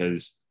pressure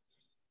because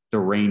the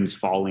rain's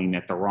falling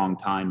at the wrong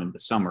time in the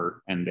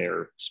summer and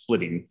they're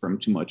splitting from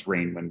too much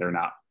rain when they're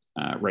not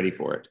ready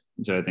for it.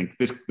 And so I think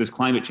this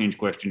climate change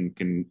question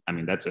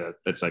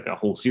that's like a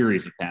whole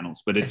series of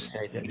panels, but it's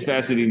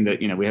fascinating that,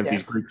 we have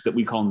these groups that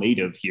we call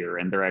native here,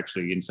 and they're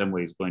actually in some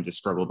ways going to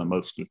struggle the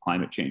most with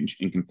climate change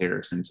in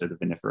comparison to the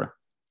vinifera.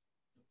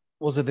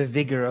 Also, the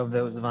vigor of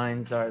those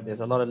vines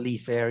there's a lot of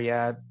leaf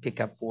area,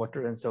 pick up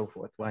water and so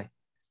forth. Why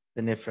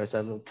vinifera are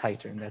a little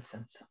tighter in that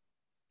sense.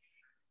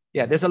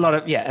 Yeah, there's a lot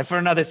of, for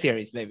another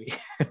series, maybe.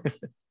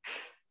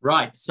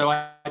 Right. So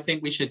I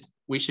think we should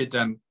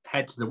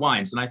head to the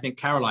wines. And I think,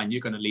 Caroline,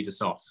 you're going to lead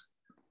us off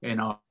in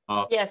our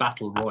Yes.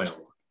 battle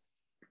royal.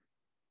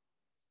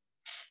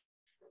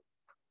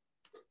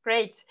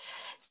 Great.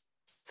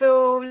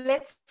 So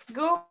let's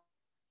go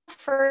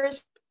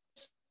first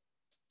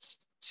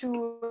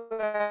to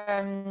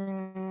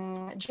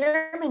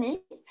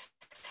Germany.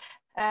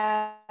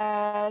 In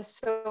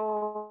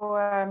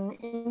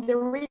the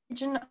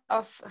region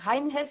of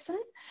Rheinhessen,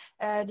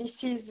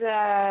 this is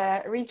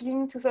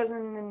Riesling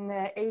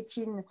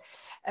 2018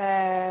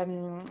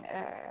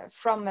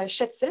 from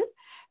Schätzel.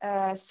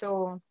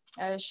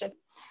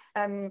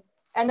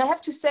 And I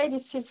have to say,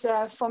 this is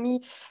for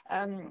me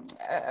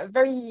a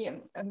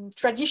very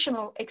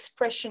traditional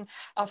expression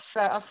of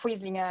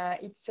Riesling.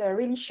 It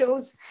really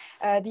shows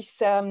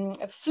this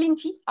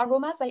flinty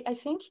aromas, I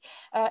think.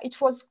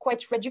 It was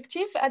quite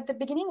reductive at the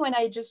beginning when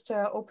I just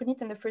opened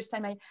it, and the first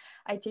time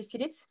I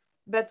tasted it.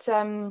 But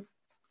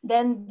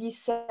then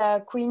these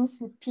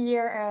quince,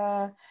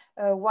 pear,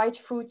 white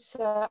fruits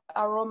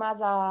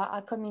aromas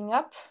are coming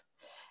up.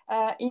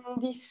 In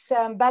this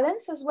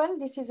balance as well,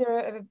 this is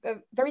a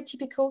very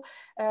typical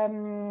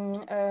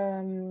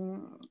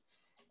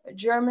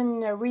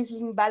German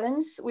Riesling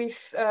balance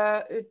with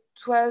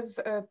 12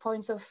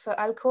 points of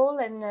alcohol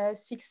and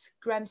 6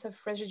 grams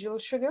of residual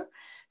sugar.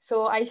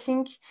 So I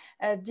think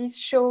this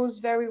shows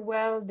very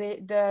well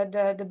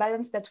the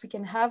balance that we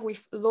can have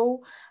with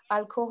low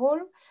alcohol,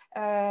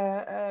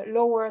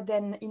 lower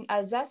than in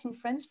Alsace in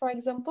France, for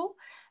example.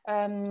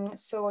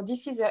 So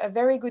this is a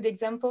very good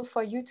example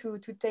for you to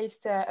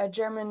taste a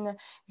German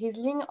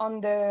Riesling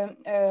on the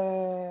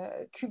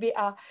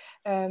QBA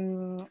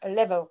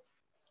level.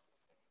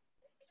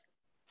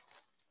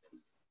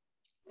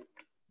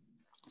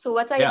 So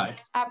what I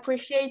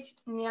appreciate,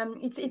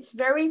 it's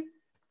very,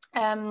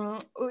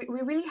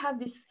 we really have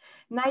this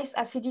nice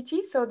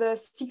acidity. So the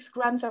 6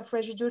 grams of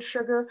residual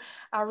sugar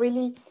are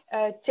really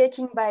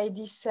taken by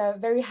this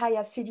very high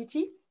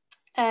acidity.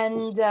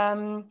 And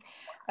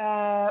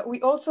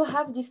we also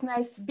have this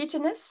nice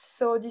bitterness.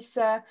 So this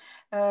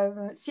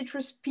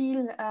citrus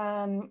peel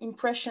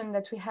impression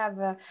that we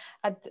have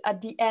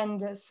at the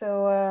end.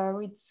 So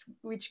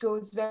which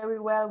goes very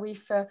well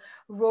with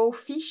raw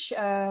fish,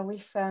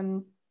 with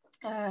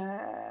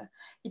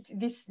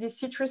this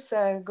citrus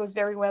goes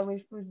very well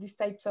with these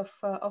types of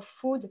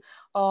food,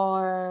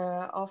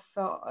 or of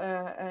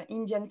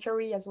Indian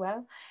curry as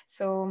well.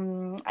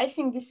 So I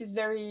think this is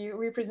very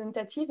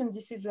representative, and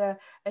this is a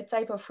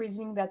type of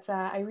Riesling that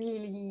I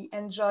really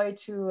enjoy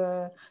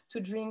to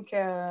drink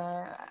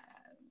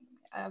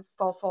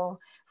for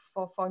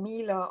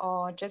meal,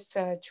 or just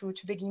to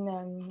begin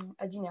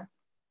a dinner.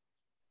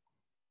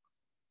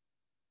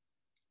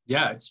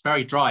 Yeah, it's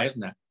very dry,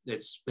 isn't it?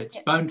 It's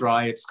bone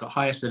dry. It's got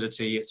high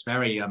acidity. It's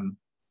very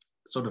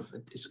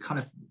it's kind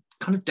of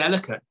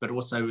delicate, but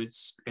also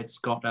it's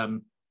got I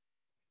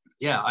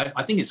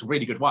think it's a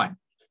really good wine.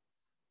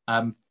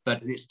 But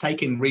it's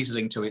taking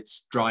Riesling to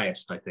its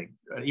driest, I think.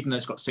 Even though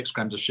it's got 6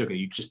 grams of sugar,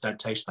 you just don't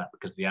taste that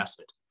because of the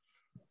acid.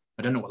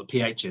 I don't know what the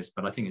pH is,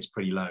 but I think it's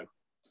pretty low.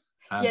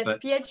 Yes,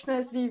 but pH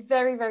must be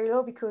very, very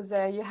low, because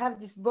you have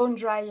this bone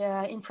dry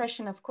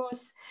impression, of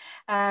course,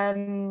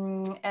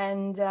 and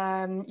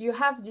you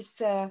have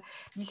this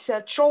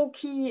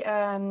chalky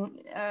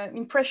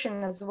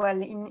impression as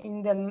well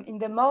in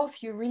the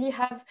mouth. You really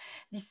have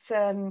this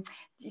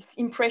this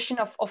impression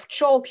of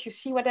chalk. You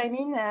see what I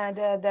mean?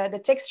 The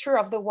texture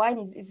of the wine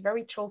is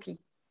very chalky.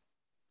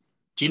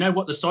 Do you know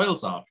what the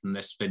soils are from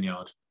this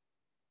vineyard?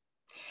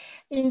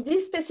 In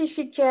this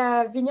specific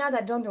vineyard,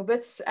 I don't know,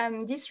 but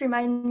this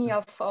reminds me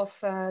of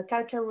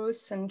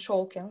calcareous and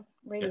chalk.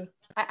 Really,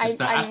 yeah. I'm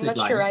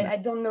not sure. I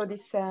don't know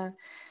this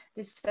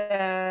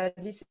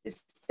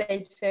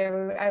estate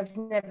fair. I've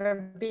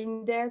never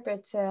been there,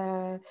 but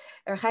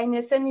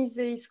Rheinhessen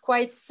is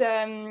quite.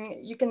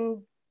 You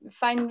can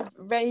find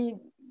very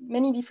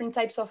many different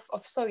types of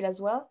soil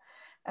as well.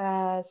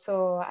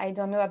 So I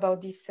don't know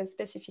about this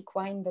specific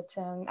wine, but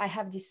I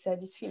have this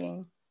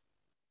feeling.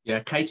 Yeah,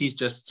 Katie's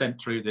just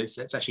sent through this.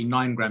 It's actually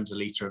 9 grams a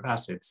litre of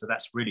acid, so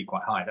that's really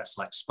quite high. That's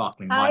like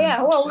sparkling wine.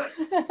 Yeah, whoa.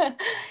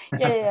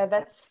 yeah,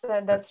 that's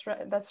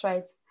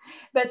right.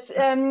 But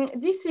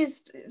this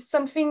is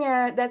something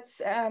that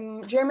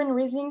German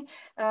Riesling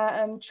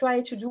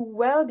try to do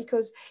well,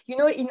 because, you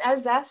know, in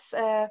Alsace,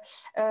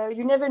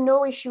 you never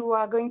know if you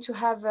are going to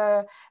have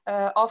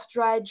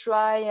off-dry,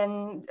 dry,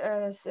 and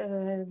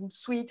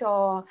sweet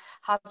or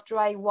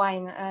half-dry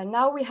wine.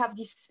 Now we have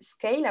this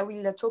scale. I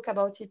will talk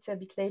about it a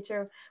bit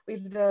later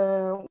with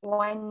the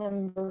wine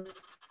number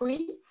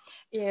 3,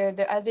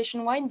 the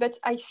Alsatian wine. But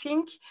I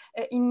think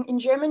in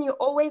German, you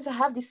always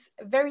have this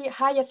very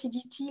high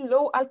acidity,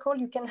 low alcohol.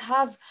 You can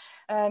have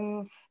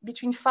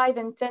between 5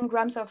 and 10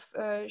 grams of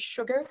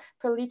sugar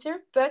per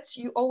liter, but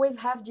you always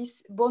have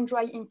this bone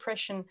dry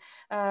impression.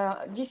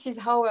 This is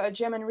how a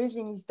German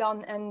Riesling is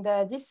done, and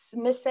this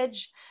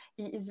message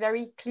is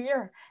very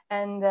clear,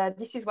 and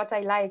this is what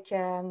I like.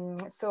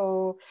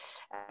 So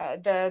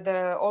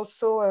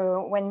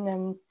also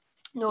when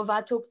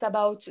Nova talked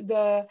about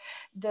the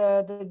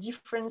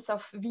difference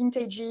of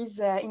vintages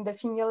in the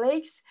Finger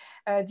Lakes.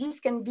 This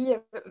can be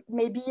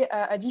maybe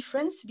a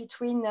difference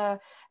between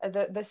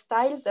the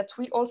styles that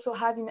we also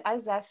have in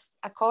Alsace.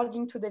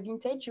 According to the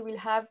vintage, you will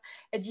have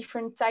a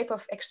different type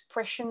of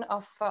expression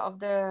of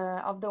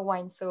the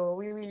wine. So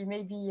we will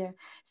maybe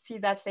see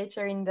that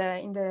later in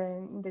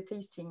the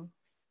tasting.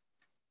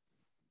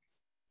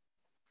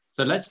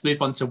 So let's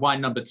move on to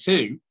wine number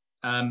 2.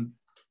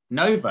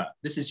 Nova,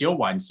 this is your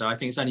wine, so I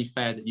think it's only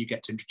fair that you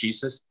get to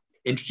introduce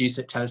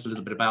it, tell us a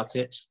little bit about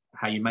it,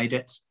 how you made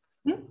it,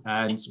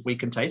 and we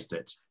can taste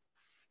it.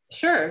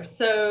 Sure.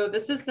 So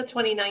this is the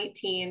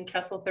 2019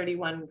 Trestle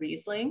 31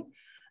 Riesling.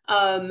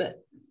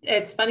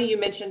 It's funny you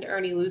mentioned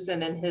Ernie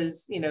Lucen and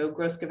his,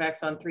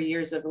 Großgewächs on 3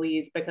 years of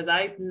lees, because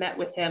I met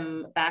with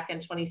him back in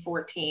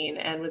 2014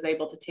 and was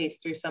able to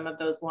taste through some of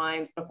those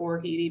wines before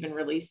he'd even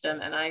released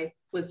them, and I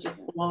was just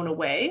blown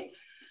away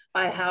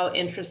by how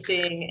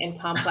interesting and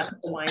complex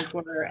the wines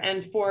were.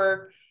 And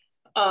for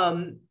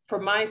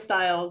my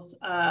styles,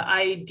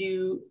 I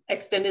do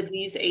extended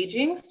lees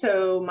aging.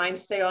 So mine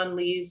stay on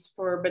lees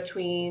for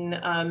between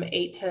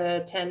 8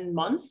 to 10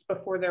 months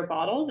before they're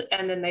bottled.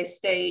 And then they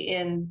stay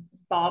in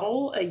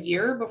bottle a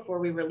year before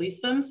we release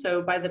them.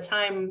 So by the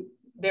time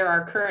they're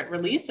our current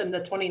release, and the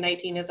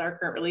 2019 is our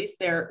current release,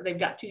 they've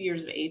got 2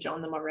 years of age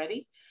on them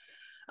already.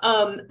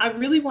 I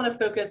really want to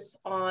focus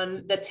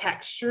on the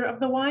texture of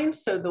the wine,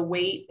 so the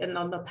weight and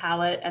on the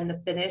palate and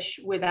the finish,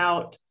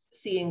 without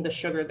seeing the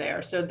sugar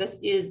there. So this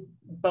is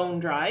bone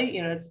dry,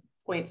 it's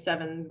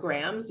 0.7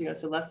 grams,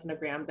 so less than a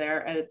gram there,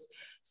 and it's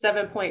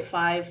 7.5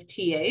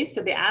 TA.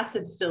 So the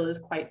acid still is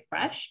quite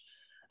fresh.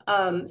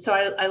 So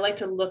I like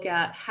to look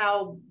at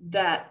how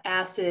that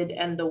acid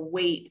and the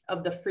weight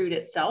of the fruit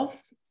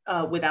itself,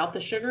 without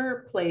the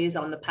sugar, plays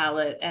on the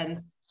palate.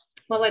 And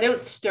while I don't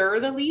stir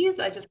the lees,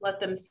 I just let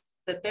them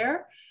sit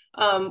there.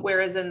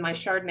 Whereas in my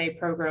Chardonnay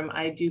program,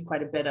 I do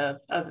quite a bit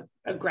of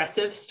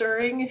aggressive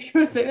stirring, if you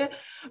want to say that.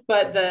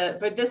 But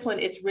for this one,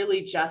 it's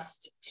really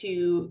just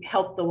to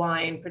help the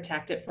wine,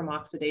 protect it from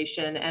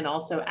oxidation, and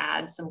also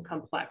add some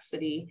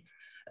complexity.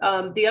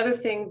 The other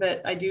thing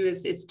that I do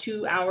is it's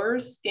 2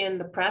 hours in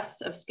the press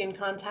of skin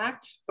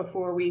contact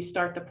before we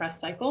start the press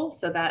cycle.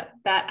 So that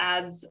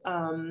adds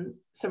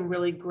some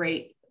really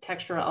great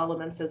textural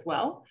elements as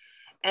well.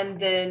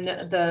 And then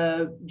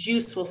the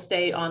juice will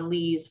stay on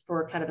lees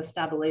for kind of a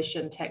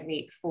stabilization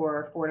technique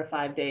for 4 to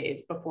 5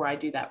 days before I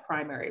do that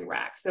primary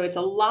rack. So it's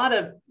a lot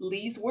of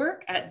lees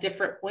work at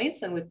different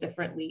points and with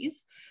different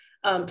lees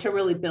to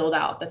really build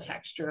out the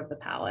texture of the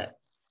palate.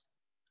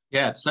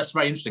 Yeah, so that's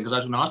very interesting, because I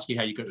was going to ask you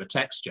how you got the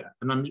texture.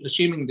 And I'm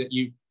assuming that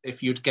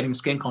if you're getting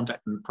skin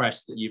contact in the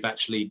press, that you've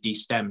actually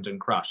destemmed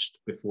and crushed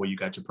before you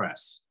go to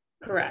press.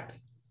 Correct.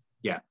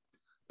 Yeah.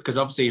 Because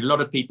obviously a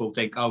lot of people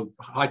think, oh,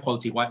 high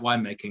quality white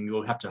winemaking,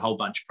 you'll have to a whole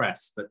bunch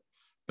press, but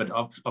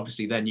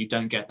obviously then you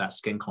don't get that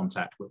skin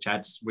contact, which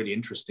adds really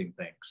interesting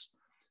things.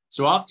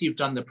 So after you've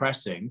done the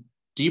pressing,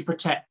 do you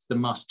protect the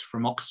must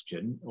from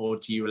oxygen, or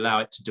do you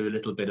allow it to do a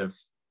little bit of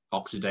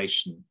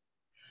oxidation?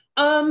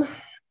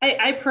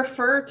 I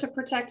prefer to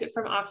protect it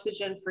from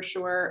oxygen for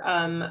sure.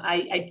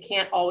 I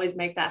can't always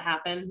make that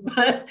happen,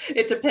 but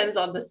it depends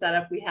on the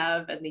setup we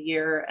have and the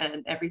year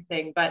and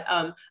everything. But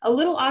a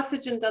little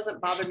oxygen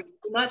doesn't bother me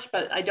too much,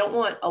 but I don't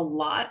want a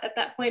lot at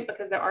that point,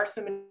 because there are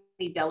so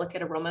many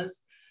delicate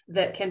aromas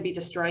that can be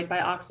destroyed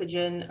by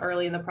oxygen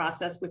early in the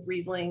process with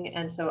Riesling.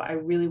 And so I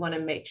really want to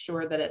make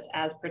sure that it's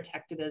as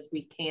protected as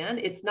we can.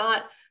 It's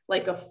not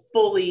like a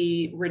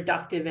fully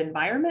reductive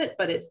environment,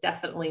 but it's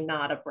definitely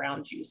not a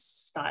brown juice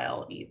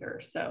style either.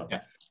 So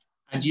yeah.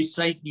 And you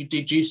say you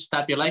do juice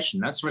stabulation.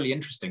 That's really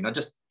interesting.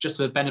 Just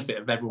for the benefit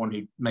of everyone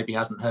who maybe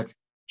hasn't heard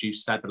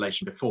juice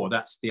stabulation before,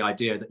 that's the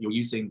idea that you're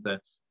using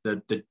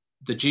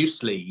the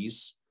juice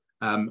lees,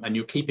 and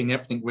you're keeping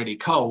everything really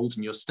cold,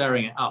 and you're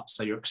stirring it up,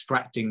 so you're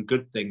extracting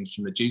good things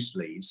from the juice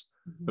lees.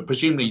 Mm-hmm. But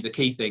presumably the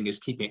key thing is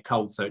keeping it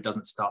cold so it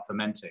doesn't start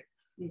fermenting.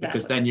 Exactly.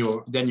 Because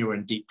then you're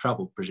in deep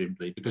trouble,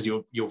 presumably, because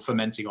you're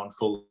fermenting on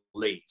full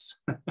lees.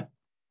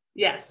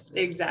 Yes,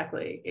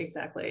 exactly.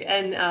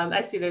 And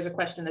I see there's a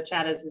question in the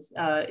chat is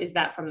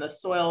that from the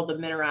soil, the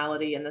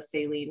minerality and the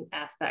saline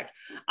aspect?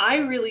 I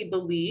really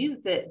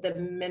believe that the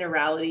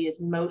minerality is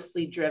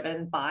mostly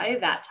driven by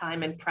that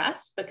time in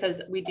press,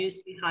 because we do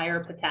see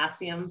higher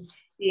potassium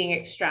being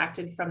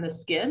extracted from the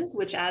skins,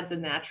 which adds a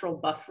natural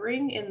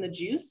buffering in the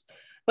juice,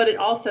 but it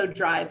also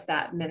drives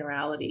that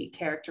minerality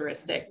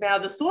characteristic. Now,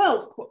 the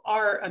soils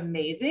are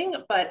amazing,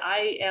 but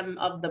I am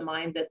of the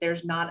mind that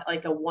there's not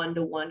like a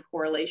one-to-one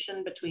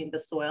correlation between the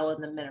soil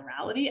and the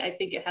minerality. I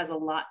think it has a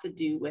lot to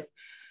do with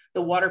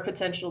the water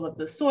potential of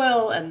the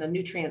soil and the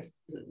nutrients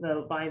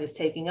the vine is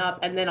taking up,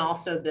 and then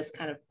also this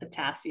kind of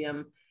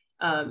potassium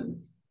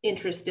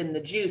interest in the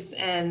juice.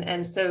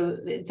 And so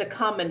it's a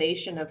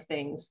combination of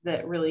things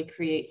that really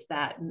creates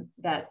that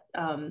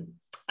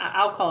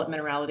I'll call it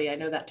minerality. I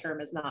know that term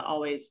is not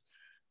always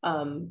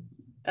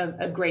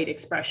a great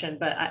expression,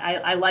 but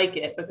I like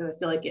it because I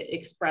feel like it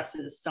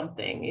expresses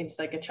something. It's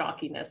like a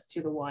chalkiness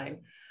to the wine.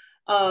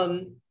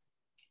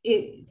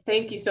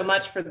 Thank you so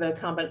much for the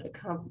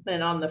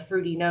comment on the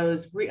fruity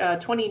nose.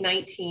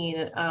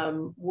 2019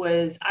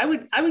 was, I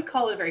would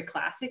call it a very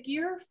classic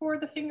year for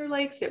the Finger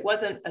Lakes. It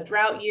wasn't a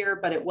drought year,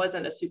 but it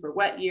wasn't a super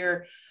wet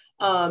year.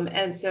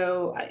 And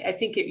so I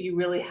think you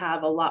really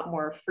have a lot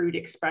more fruit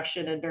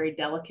expression and very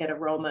delicate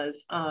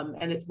aromas.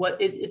 And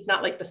it's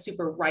not like the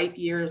super ripe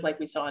years like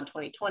we saw in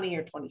 2020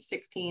 or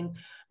 2016,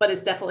 but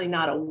it's definitely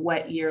not a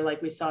wet year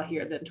like we saw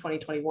here than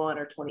 2021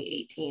 or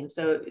 2018.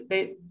 So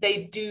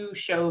they do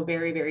show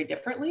very, very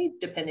differently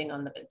depending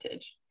on the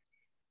vintage.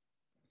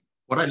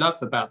 What I love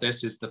about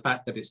this is the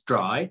fact that it's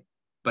dry,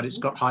 but it's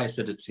got high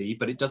acidity,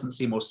 but it doesn't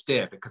seem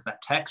austere because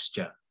that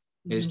texture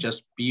is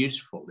just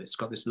beautiful. It's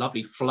got this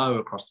lovely flow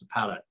across the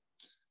palate,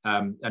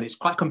 and it's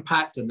quite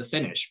compact in the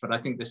finish. But I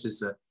think this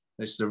is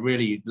a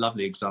really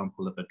lovely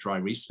example of a dry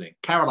Riesling.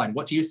 Caroline,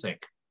 what do you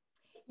think?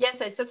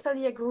 Yes, I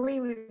totally agree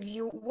with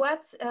you.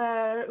 What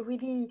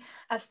really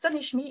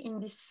astonished me in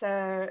this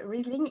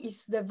Riesling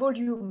is the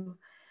volume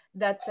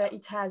that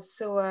it has.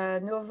 So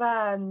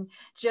Nova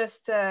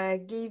just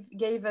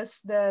gave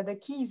us the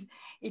keys.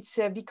 It's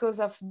because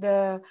of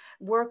the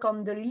work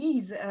on the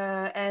lees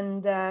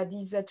and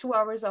these 2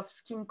 hours of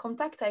skin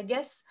contact, I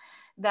guess,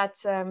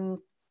 that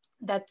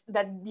that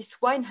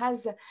this wine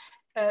has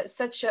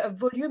such a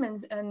volume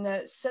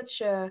and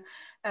such a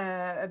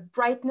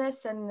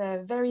brightness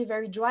and very,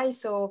 very dry.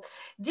 So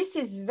this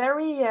is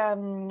very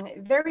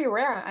very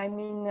rare. I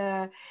mean,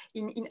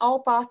 in all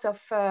parts of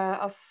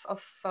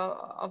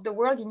the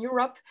world, in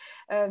Europe,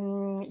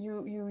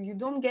 you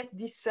don't get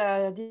this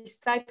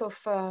type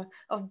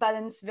of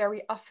balance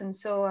very often.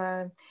 So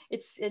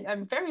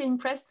I'm very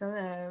impressed.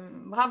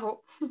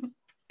 Bravo.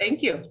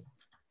 Thank you.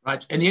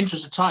 Right. In the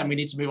interest of time, we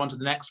need to move on to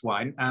the next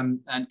wine.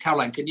 And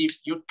Caroline, can you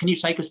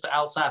take us to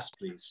Alsace,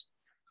 please?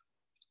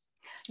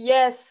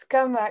 Yes,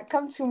 come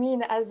to me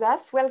in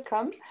Alsace.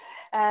 Welcome.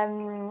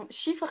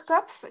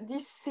 Schieferkopf.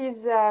 This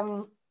is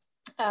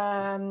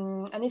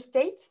an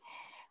estate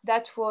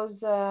that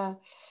was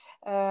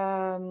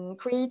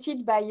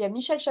created by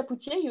Michel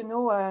Chapoutier. You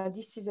know,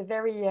 this is a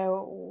very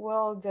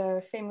world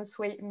famous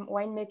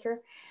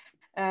winemaker.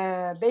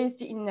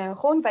 Based in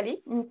Rhône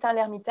Valley, in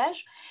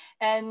Tain-l'Hermitage.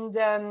 And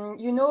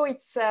you know,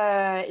 it's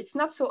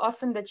not so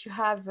often that you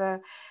have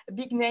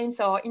big names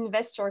or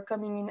investor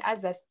coming in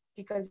Alsace,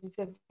 because it's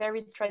a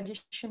very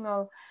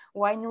traditional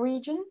wine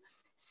region.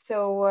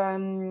 So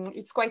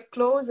it's quite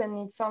close, and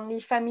it's only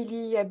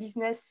family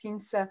business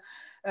since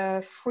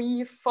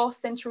 3-4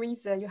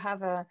 centuries. You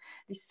have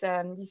this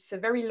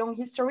very long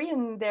history,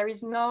 and there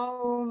is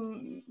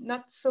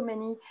not so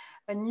many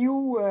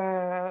new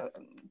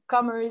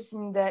comers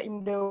in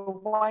the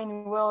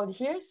wine world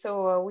here.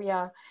 So we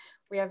are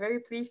very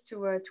pleased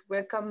to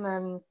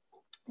welcome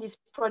this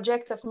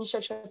project of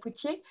Michel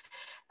Chapoutier.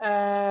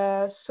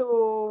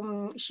 So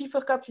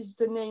Schieferkopf is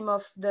the name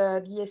of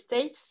the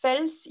estate.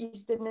 Fels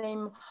is the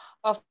name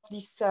of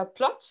this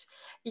plot.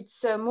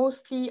 It's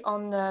mostly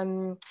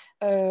on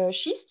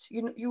schist.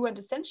 You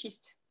understand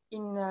schist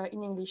in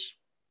English?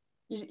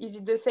 Is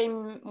it the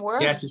same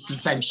word? Yes, it's the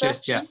same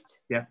schist. Yeah. Schist?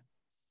 Yeah.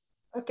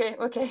 Okay.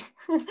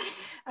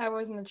 I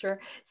wasn't sure.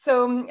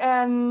 So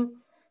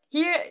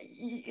here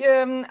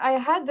I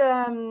had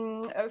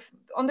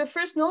on the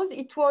first nose,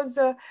 it was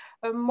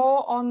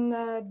more on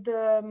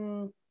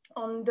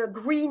the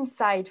green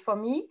side for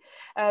me.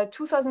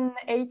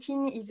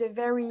 2018 is a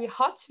very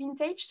hot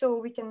vintage, so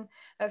we can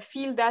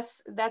feel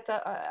that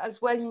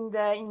as well in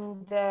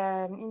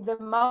the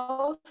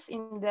mouth,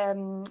 in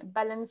the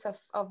balance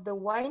of the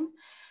wine.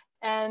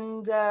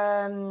 And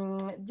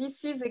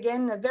this is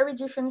again very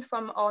different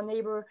from our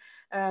neighbor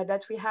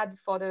that we had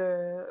for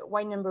the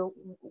wine number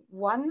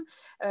 1,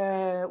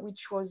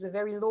 which was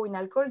very low in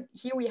alcohol.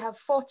 Here we have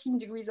 14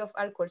 degrees of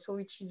alcohol, so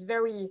which is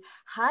very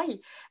high,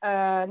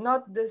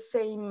 not the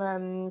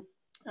same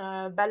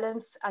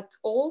balance at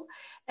all.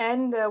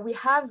 And we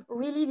have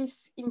really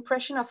this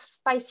impression of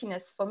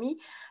spiciness for me,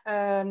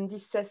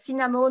 this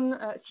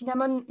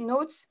cinnamon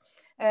notes,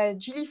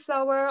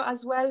 gillyflower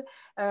as well,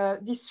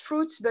 these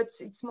fruits, but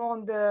it's more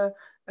on the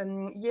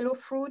yellow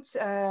fruit.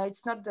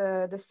 It's not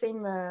the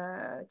same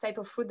type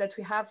of fruit that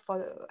we have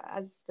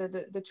as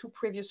the two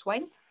previous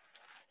wines.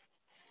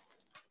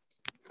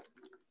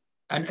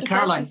 And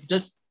Caroline,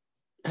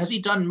 has he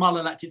done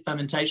malolactic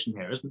fermentation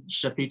here? Isn't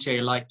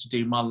Chapoutier like to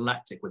do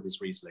malolactic with his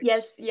Rieslings?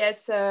 Yes,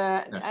 yes.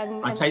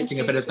 I'm tasting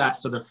a bit of that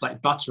sort of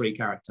like buttery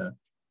character.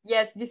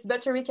 Yes, this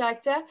buttery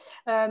character.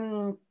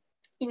 In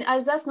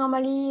Alsace,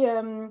 normally,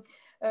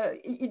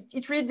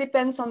 it really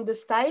depends on the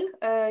style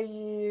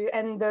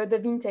and the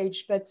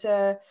vintage, but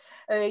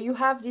you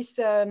have this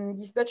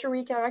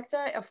buttery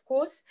character, of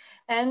course,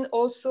 and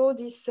also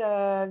this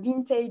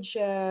vintage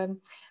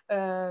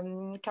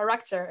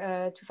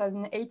character,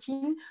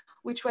 2018,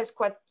 which was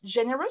quite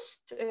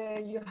generous.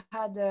 You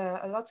had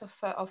a lot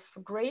of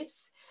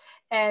grapes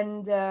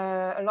and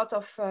a lot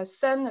of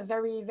sun,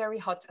 very, very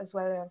hot as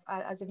well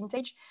as a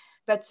vintage,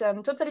 but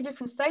totally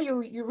different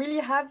style. You really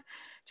have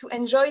to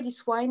enjoy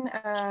this wine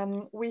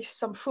with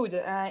some food.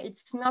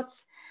 It's not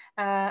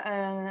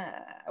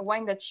a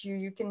wine that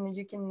you can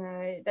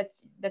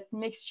that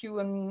makes you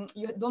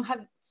you don't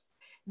have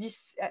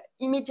this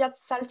immediate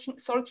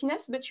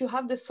saltiness, but you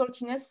have the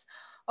saltiness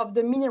of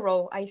the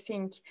mineral. I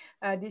think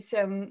this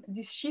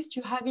schist,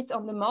 you have it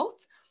on the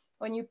mouth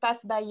when you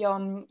pass by your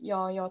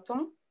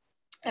tongue.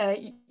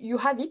 You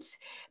have it,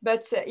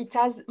 but it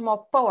has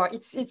more power.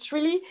 It's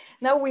really,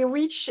 now we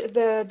reach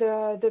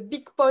the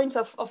big point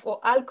of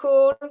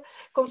alcohol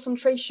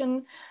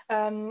concentration.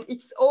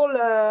 It's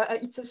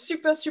a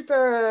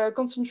super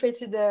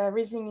concentrated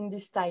Riesling in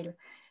this style.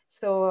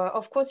 So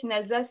of course in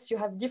Alsace you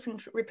have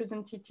different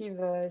representative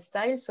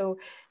styles. So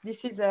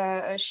this is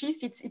a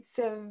schist. It's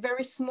a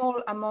very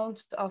small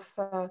amount of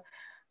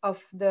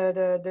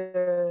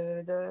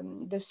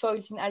the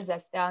soils in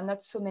Alsace. There are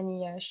not so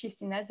many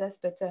schists in Alsace,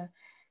 but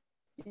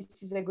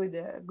this is a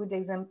good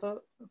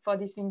example for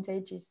this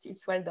vintage.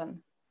 It's well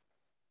done.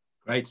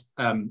 Great,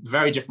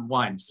 very different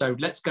wine. So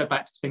let's go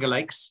back to the Finger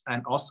Lakes,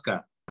 and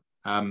Oscar,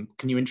 can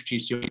you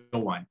introduce your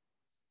wine?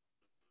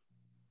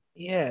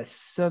 Yes,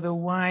 so the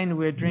wine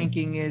we're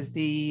drinking is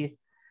the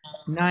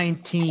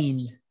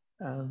 19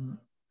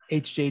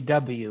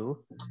 HJW.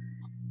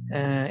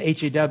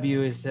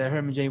 HJW is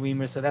Herman J.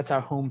 Weimer, so that's our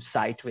home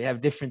site. We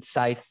have different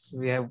sites.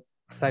 We have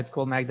sites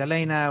called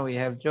Magdalena, we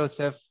have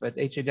Joseph, but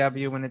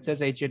HJW, when it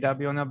says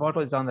HJW on the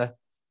bottle, is on the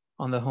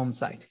home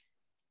site.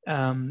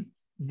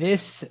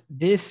 This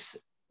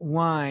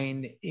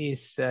wine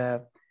is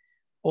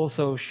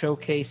also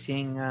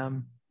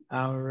showcasing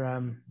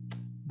our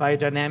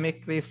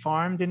biodynamically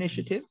farmed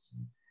initiatives.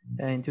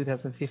 In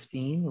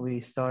 2015,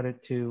 we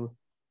started to,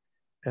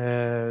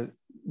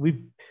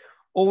 we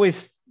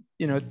always,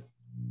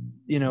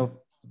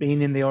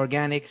 being in the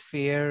organic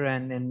sphere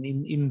and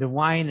in the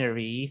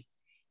winery,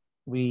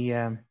 we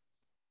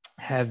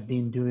have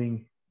been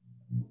doing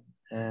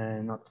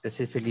not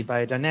specifically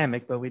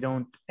biodynamic, but we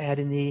don't add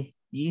any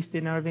yeast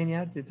in our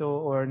vineyards. It's all,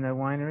 or in the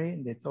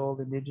winery, it's all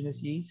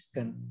indigenous yeast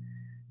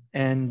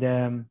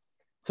and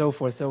so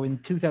forth. So in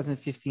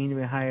 2015,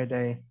 we hired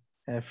a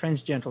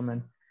French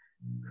gentleman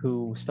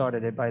who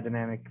started a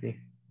biodynamically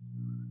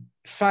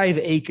 5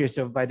 acres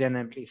of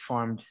biodynamically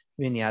farmed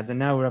vineyards, and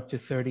now we're up to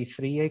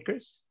 33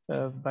 acres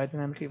of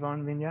biodynamically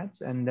farmed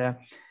vineyards, and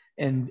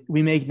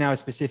we make now a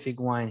specific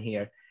wine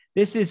here.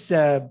 This is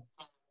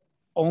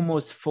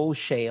almost full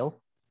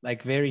shale,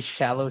 like very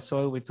shallow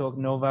soil. We talked,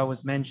 Nova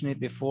was mentioning it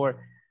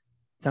before.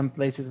 Some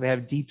places we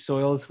have deep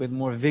soils with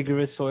more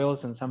vigorous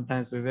soils, and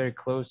sometimes we're very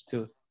close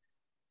to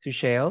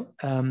shale.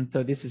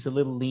 So this is a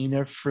little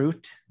leaner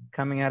fruit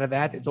coming out of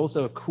that. It's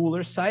also a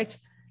cooler site,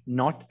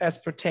 not as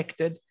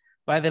protected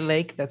by the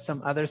lake that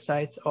some other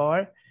sites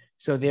are.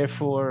 So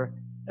therefore,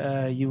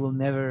 you will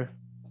never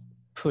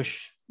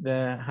push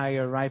the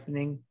higher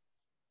ripening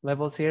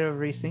levels here of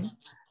Riesling,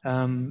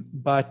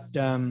 but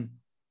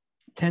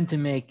tend to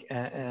make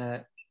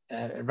a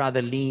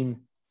rather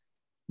lean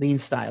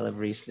style of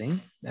Riesling.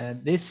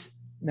 This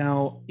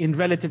now, in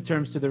relative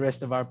terms to the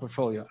rest of our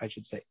portfolio, I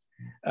should say.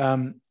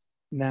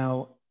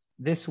 Now,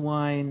 this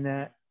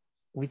wine,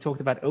 we talked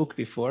about oak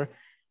before.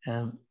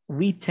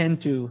 We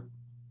tend to,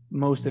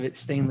 most of it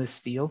stainless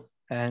steel,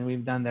 and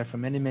we've done that for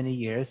many, many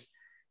years.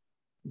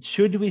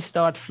 Should we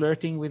start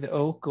flirting with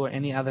oak or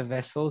any other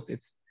vessels?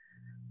 It's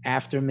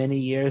after many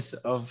years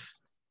of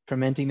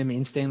fermenting them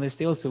in stainless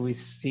steel. So we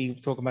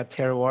talk about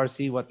terroir,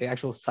 see what the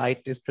actual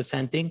site is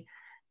presenting,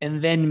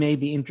 and then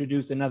maybe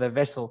introduce another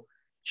vessel.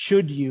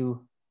 Should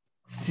you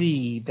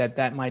see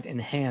that might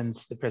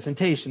enhance the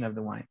presentation of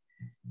the wine.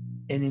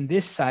 And in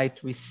this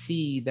site, we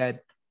see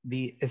that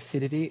the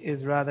acidity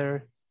is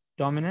rather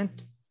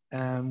dominant.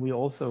 We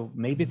also,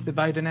 maybe it's the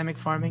biodynamic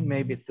farming,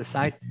 maybe it's the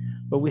site,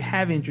 but we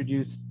have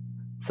introduced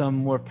some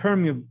more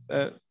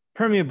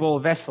permeable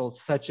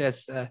vessels, such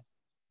as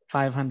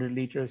 500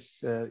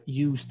 liters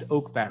used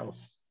oak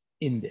barrels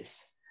in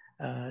this.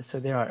 So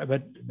there are,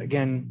 but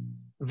again,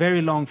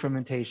 very long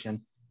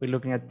fermentation. We're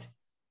looking at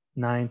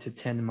 9 to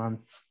 10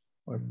 months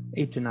or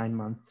 8 to 9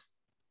 months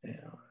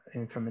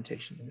in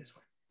fermentation in this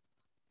one.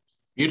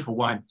 Beautiful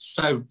wine.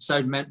 So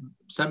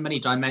many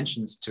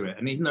dimensions to it.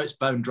 And even though it's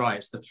bone dry,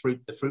 it's the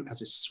fruit. The fruit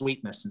has its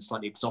sweetness and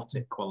slightly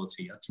exotic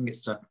quality. I think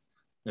it's a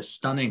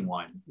stunning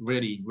wine.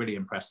 Really, really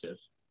impressive.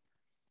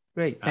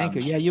 Great, thank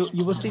you. Yeah,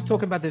 you will see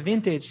talking about the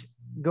vintage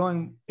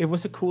going. It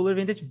was a cooler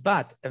vintage,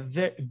 but a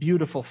very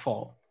beautiful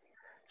fall.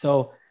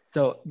 So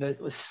the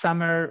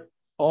summer,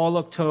 all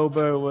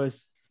October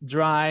was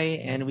dry,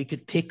 and we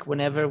could pick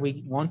whenever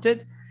we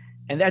wanted,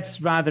 and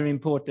that's rather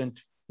important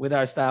with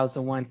our styles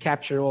of wine.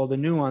 Capture all the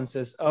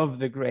nuances of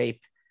the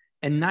grape.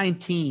 And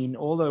 19,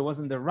 although it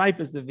wasn't the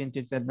ripest of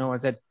vintage that no one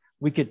said,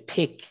 we could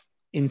pick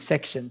in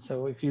sections.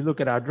 So if you look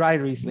at our dry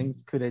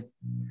Rieslings, could it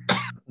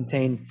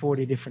contain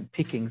 40 different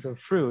pickings of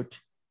fruit?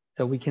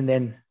 So we can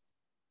then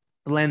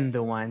blend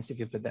the wines, if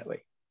you put it that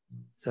way.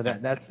 So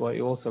that's why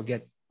you also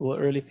get a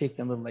little early picked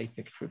and a little late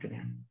picked fruit in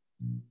here.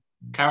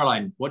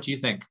 Caroline, what do you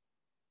think?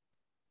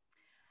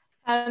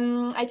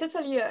 I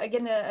totally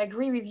again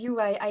agree with you.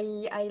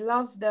 I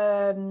love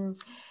the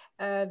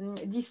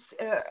this.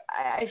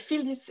 I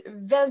feel this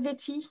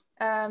velvety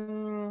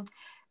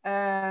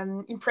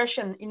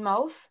impression in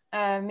mouth,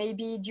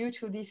 maybe due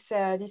to this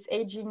this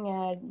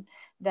aging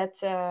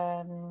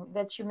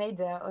that you made,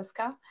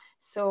 Oscar.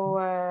 So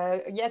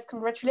yes,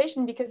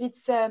 congratulations, because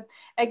it's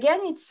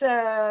again it's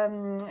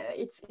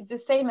the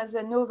same as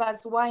a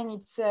Nova's wine.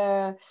 It's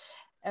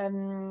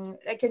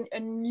like a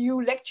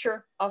new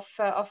lecture of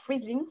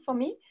Riesling for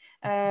me,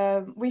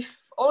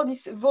 with all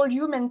this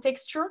volume and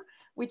texture,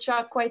 which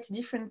are quite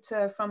different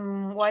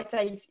from what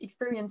I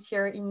experience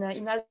here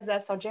in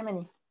Alsace or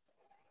Germany.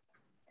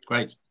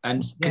 Great.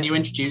 And can you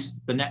introduce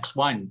the next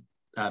wine,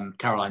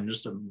 Caroline?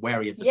 Just I'm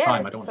wary of the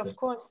time. I don't want to. Of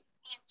course.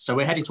 So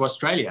we're heading to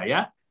Australia,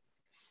 yeah?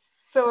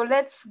 So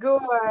let's go.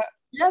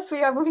 Yes,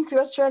 we are moving to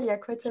Australia.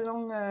 Quite a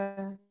long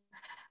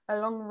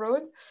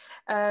road.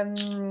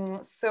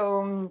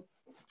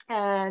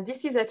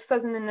 This is a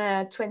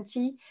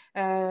 2020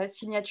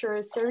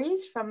 signature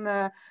series from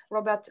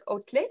Robert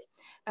Oatley.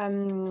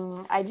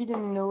 I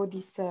didn't know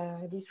this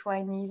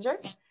wine either,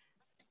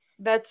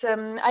 but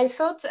I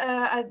thought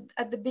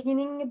at the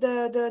beginning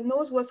the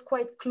nose was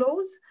quite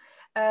close.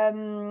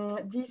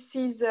 This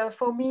is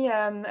for me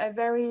a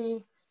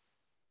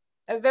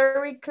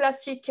very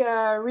classic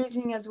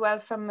Riesling as well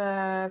from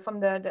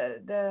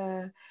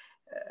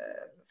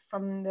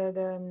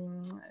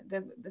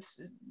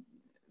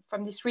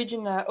this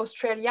region,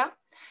 Australia,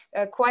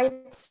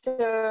 quite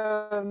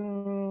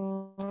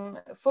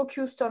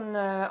focused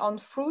on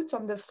fruit,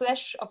 on the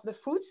flesh of the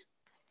fruit,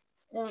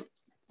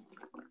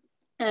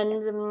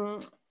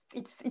 and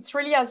it's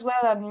really as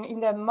well in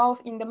the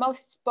mouth.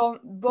 It's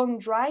bone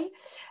dry.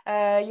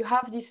 You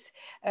have this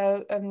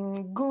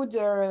good.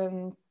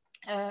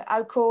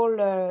 Alcohol,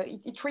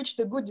 it reached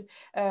the good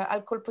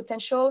alcohol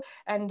potential,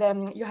 and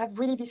you have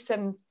really this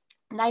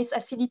nice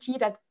acidity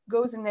that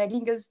goes and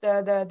lingers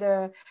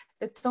the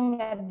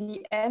tongue at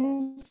the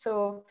end.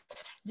 So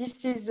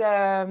this is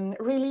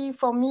really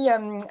for me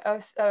a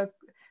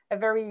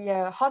very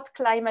hot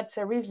climate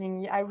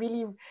Riesling. I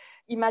really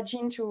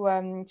imagine to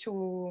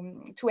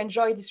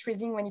enjoy this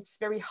Riesling when it's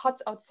very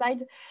hot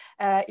outside.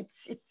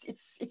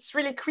 It's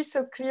really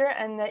crystal clear,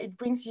 and it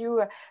brings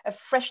you a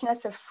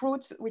freshness of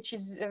fruit, which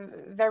is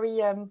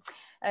very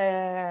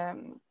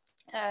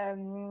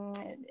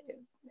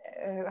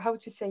how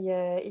to say,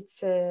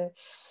 it's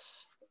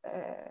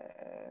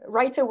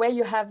right away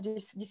you have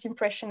this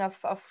impression of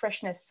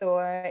freshness. So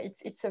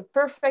it's a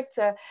perfect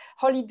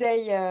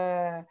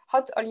holiday,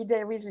 hot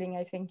holiday Riesling,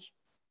 I think.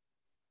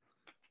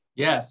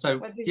 Yeah, so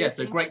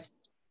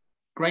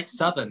great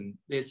southern.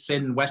 It's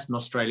in Western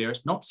Australia.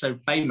 It's not so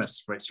famous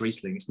for its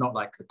Riesling. It's not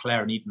like the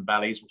Clare and Eden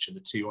Valleys, which are the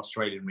two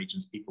Australian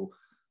regions people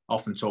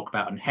often talk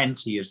about, and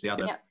Henty is the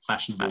other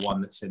fashionable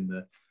one that's in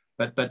the.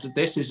 But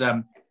this is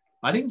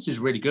I think this is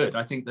really good.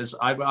 I think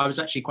I was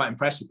actually quite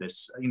impressed with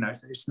this. You know,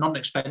 it's not an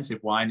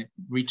expensive wine. It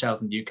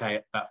retails in the UK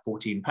at about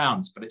 £14,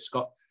 but it's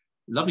got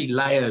lovely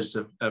layers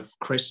of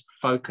crisp,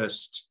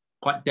 focused,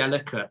 quite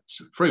delicate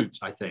fruit,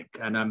 I think,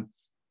 and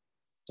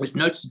it's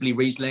noticeably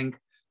Riesling.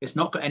 It's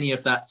not got any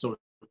of that sort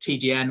of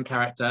TDN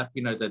character,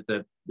 you know,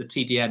 the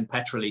TDN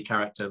petrol-y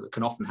character that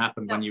can often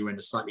happen when you're in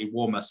a slightly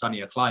warmer,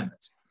 sunnier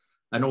climate.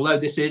 And although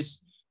this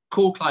is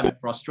cool climate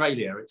for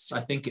Australia,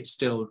 I think it's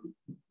still,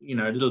 you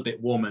know, a little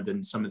bit warmer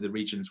than some of the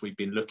regions we've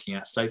been looking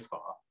at so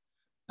far.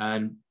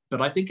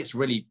 But I think it's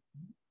really,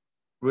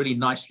 really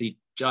nicely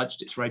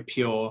judged. It's very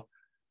pure.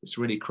 It's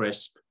really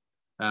crisp.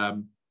 But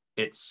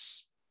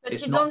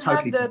it's you not don't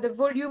totally have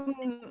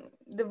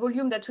the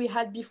volume that we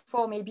had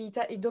before. Maybe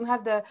it don't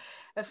have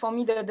for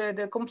me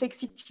the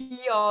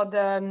complexity or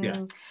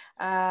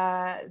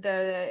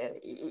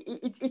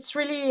it's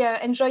really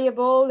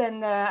enjoyable,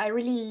 and I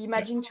really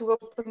imagine to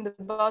open the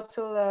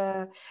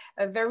bottle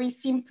very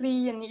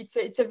simply, and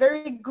it's a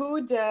very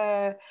good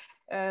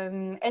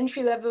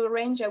entry-level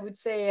range, I would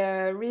say,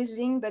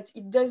 Riesling, but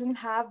it doesn't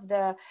have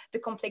the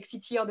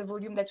complexity or the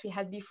volume that we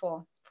had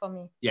before for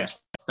me.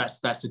 Yes,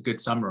 that's a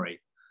good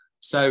summary.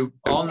 So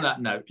on that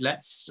note,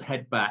 let's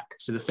head back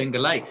to the Finger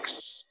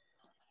Lakes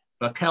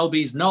for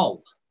Kelby's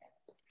Knoll.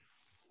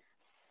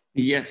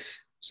 Yes.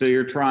 So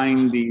you're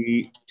trying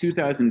the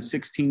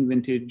 2016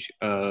 vintage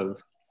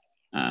of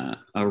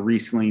a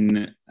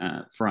Riesling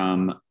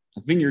from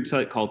a vineyard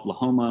site called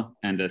Lahoma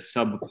and a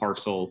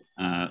sub-parcel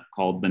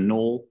called the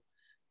Knoll,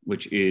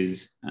 which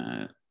is,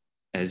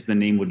 as the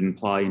name would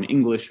imply in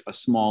English, a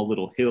small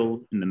little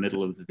hill in the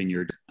middle of the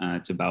vineyard.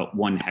 It's about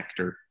 1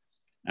 hectare.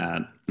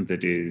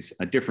 That is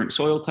a different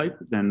soil type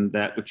than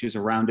that which is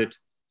around it.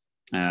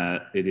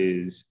 It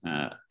is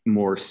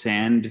more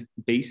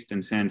sand-based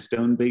and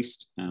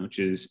sandstone-based, which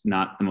is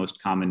not the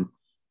most common,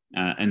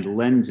 and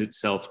lends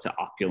itself to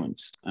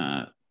opulence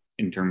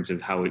in terms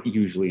of how it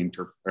usually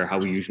how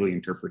we usually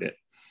interpret it.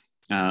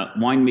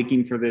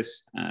 Winemaking for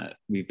this,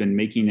 we've been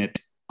making it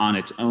on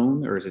its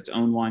own or as its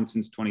own wine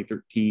since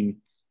 2013.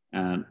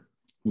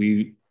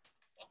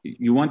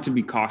 You want to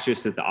be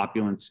cautious that the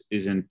opulence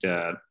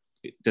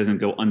doesn't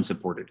go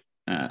unsupported.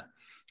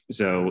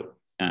 So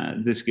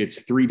this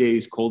gets 3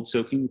 days cold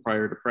soaking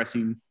prior to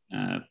pressing.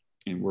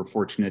 And we're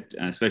fortunate,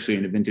 especially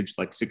in a vintage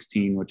like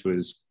 16, which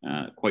was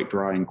quite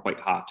dry and quite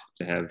hot,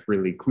 to have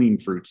really clean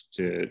fruit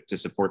to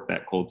support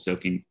that cold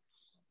soaking.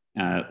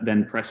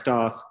 Then pressed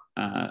off,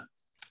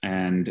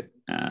 and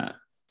I'm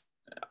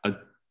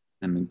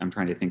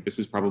trying to think, this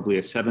was probably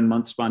a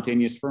 7-month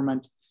spontaneous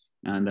ferment,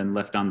 and then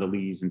left on the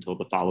lees until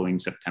the following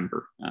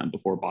September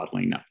before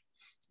bottling up.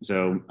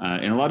 So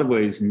in a lot of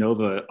ways,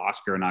 Nova,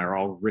 Oscar, and I are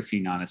all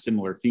riffing on a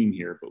similar theme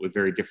here, but with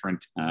very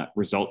different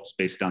results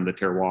based on the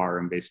terroir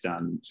and based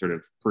on sort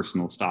of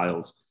personal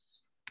styles.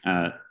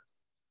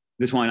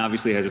 This wine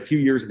obviously has a few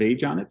years of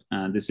age on it.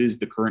 This is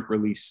the current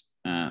release.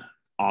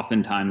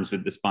 Oftentimes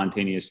with the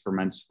spontaneous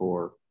ferments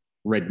for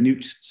Red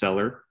Newt's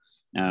cellar,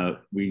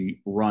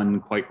 we run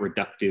quite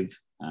reductive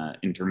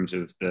in terms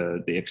of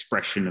the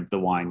expression of the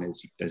wine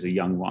as a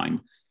young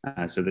wine.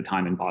 So the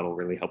time in bottle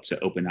really helps it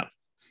open up.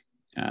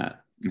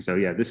 So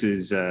yeah, this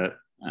is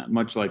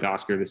much like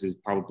Oscar. This is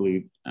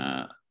probably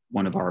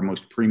one of our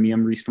most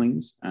premium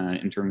Rieslings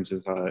in terms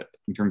of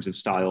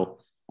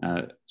style.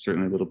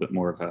 Certainly a little bit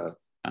more of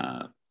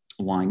a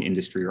wine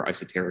industry or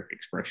esoteric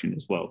expression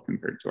as well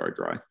compared to our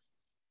dry.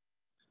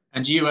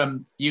 And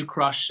you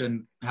crush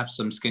and have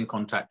some skin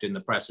contact in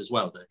the press as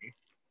well, don't you?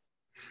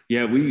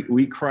 Yeah,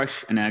 we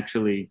crush and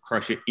actually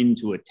crush it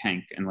into a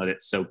tank and let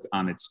it soak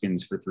on its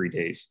skins for 3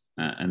 days,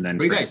 and then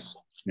 3 days.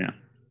 Yeah.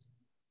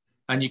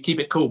 And you keep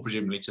it cool,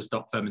 presumably, to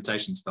stop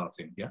fermentation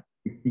starting, yeah?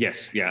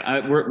 Yes,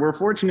 yeah. We're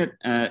fortunate.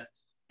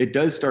 It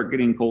does start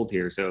getting cold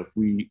here. So if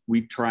we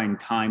try and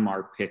time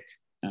our pick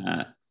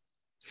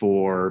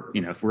for,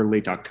 if we're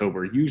late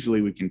October,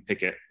 usually we can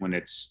pick it when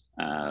it's,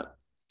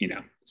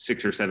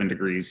 6 or 7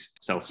 degrees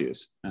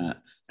Celsius.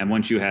 And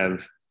once you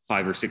have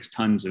 5 or 6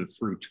 tons of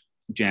fruit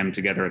jammed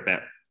together at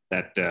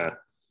that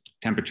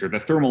temperature, the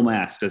thermal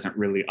mass doesn't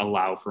really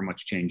allow for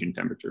much change in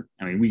temperature.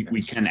 I mean,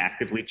 we can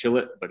actively chill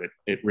it, but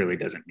it really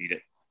doesn't need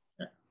it.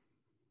 Yeah.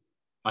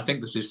 I think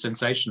this is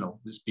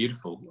sensational. It's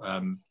beautiful.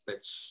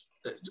 It's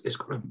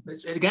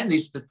again,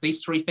 these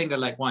 3 Finger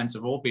Lake wines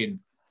have all been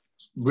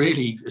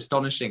really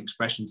astonishing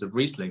expressions of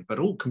Riesling, but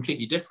all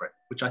completely different,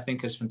 which I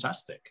think is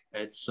fantastic.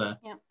 It's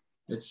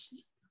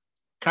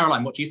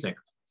Caroline, what do you think?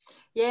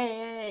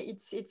 Yeah,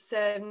 it's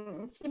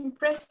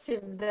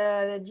impressive,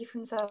 the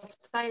difference of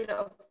style.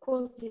 Of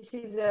course, this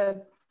is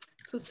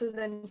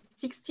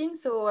 2016,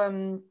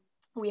 so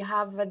we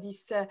have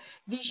this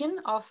vision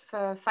of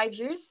 5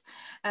 years.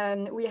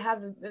 We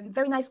have a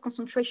very nice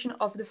concentration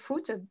of the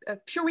fruit, a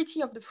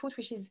purity of the fruit,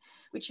 which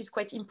is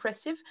quite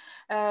impressive.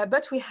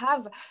 But we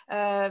have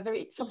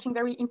something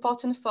very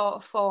important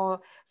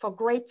for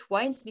great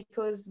wines,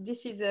 because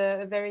this is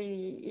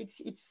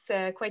it's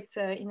quite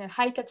in a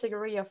high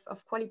category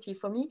of quality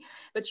for me.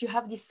 But you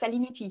have this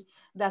salinity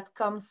that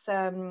comes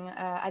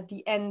at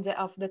the end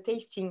of the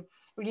tasting.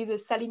 Really, the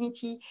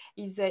salinity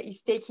is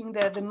taking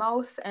the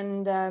mouth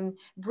and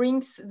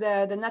brings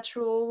the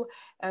natural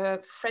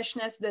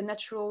freshness, the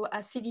natural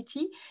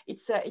acidity.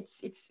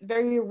 It's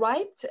very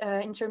ripe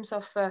in terms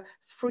of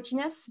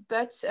fruitiness,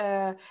 but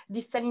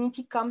this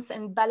salinity comes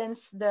and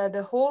balance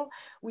the whole,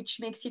 which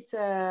makes it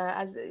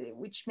as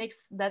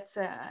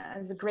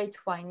a great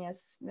wine.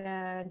 Yes,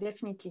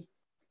 definitely.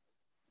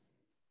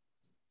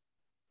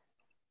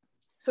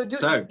 So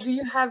do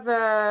you have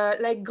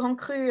like Grand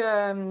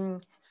Cru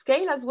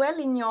scale as well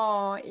in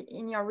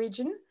your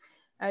region?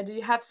 Do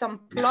you have some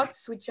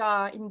plots which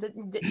are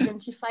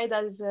identified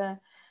as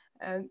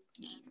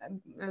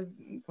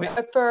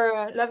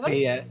upper level?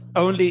 Yeah,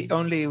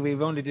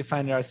 we've only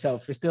defined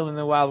ourselves. We're still in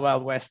the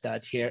wild west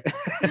out here.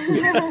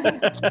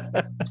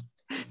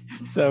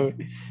 So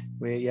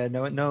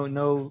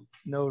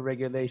no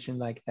regulation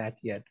like that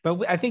yet.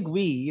 But I think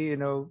we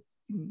know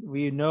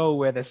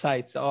where the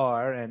sites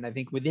are, and I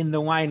think within the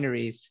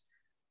wineries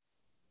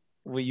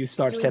where you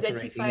start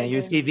separating, and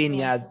you see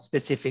vineyard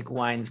specific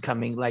wines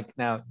coming, like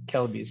now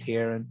Kelby's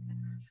here, and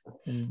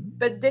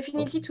But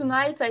definitely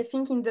tonight, I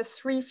think in the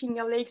 3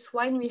 Finger Lakes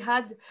wine we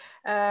had,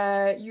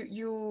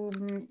 you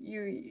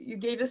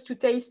gave us to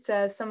taste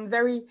some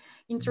very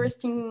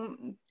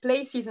interesting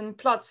places and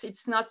plots.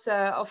 It's not,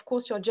 of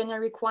course, your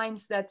generic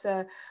wines that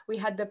we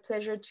had the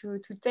pleasure to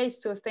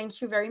taste. So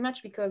thank you very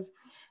much, because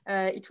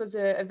it was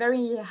a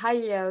very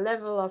high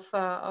level of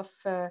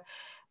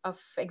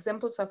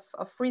examples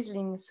of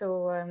Riesling.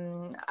 So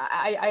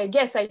I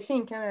guess, I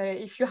think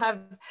if you have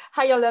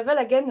higher level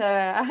again,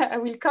 I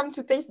will come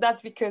to taste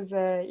that, because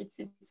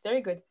it's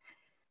very good.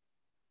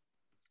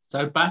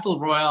 So Battle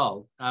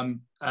Royale,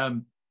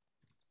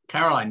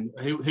 Caroline,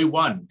 who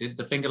won? Did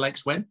the Finger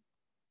Lakes win?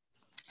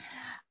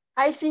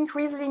 I think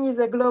Riesling is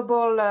a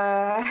global,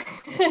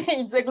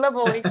 it's a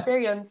global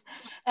experience.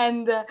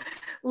 And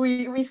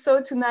we saw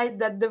tonight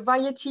that the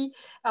variety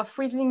of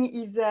Riesling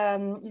is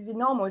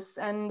enormous.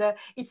 And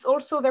it's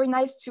also very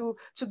nice to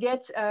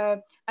get,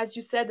 as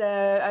you said,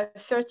 a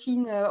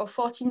 13 or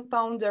 14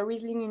 pound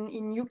Riesling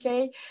in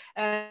UK,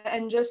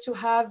 and just to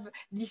have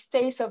this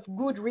taste of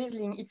good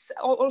Riesling. It's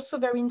also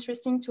very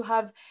interesting to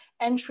have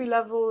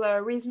entry-level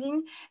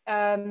Riesling,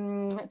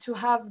 to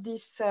have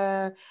this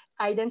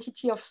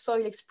identity of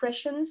soil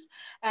expressions.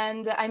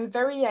 And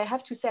I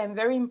have to say, I'm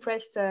very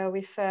impressed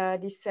with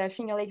this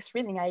Finger Lakes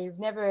Riesling. I've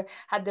never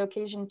had the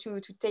occasion to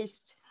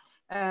taste,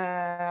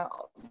 to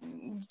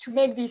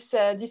make this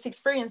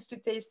experience, to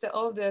taste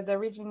all the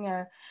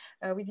Riesling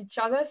with each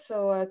other.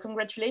 So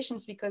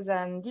congratulations, because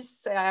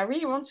I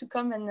really want to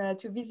come and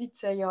to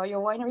visit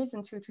your wineries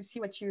and to see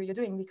what you're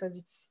doing,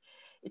 because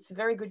it's a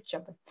very good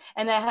job.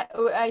 And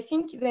I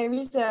think there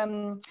is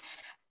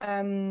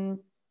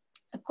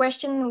a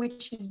question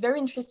which is very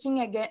interesting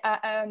again,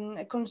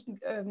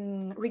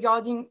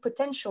 regarding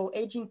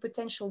aging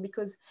potential,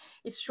 because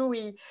it's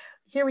true,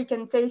 here we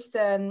can taste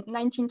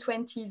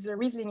 1920s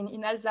Riesling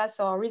in Alsace,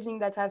 or Riesling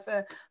that have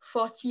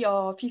 40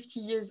 or 50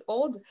 years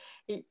old.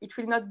 It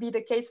will not be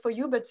the case for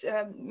you, but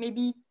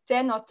maybe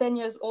 10 or 10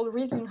 years old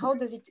Riesling, how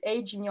does it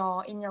age in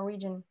your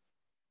region?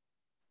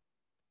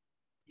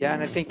 Yeah,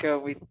 and I think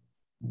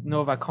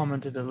Nova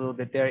commented a little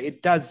bit there.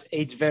 It does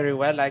age very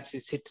well.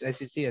 Actually, as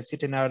you see, I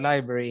sit in our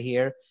library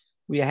here.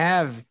 We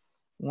have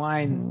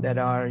wines that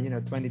are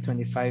 20,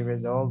 25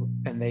 years old,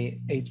 and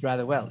they age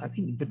rather well. I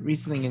think the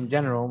Riesling in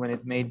general, when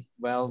it's made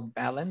well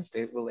balanced,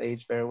 it will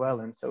age very well,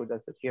 and so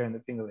does it here in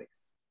the Finger Lakes.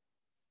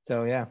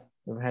 So yeah,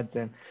 we've had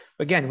some.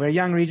 Again, we're a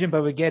young region,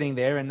 but we're getting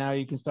there, and now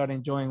you can start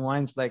enjoying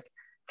wines like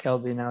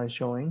Kelby now is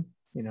showing.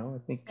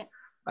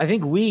 I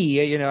think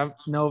we,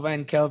 Nova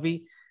and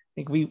Kelby, I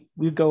think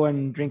we go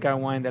and drink our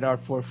wine that are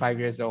 4 or 5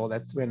 years old.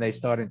 That's when they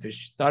starting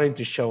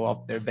to show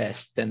off their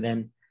best, and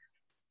then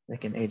they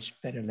can age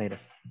better later.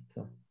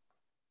 So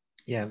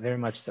yeah, very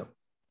much so.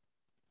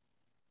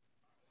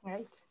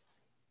 Right.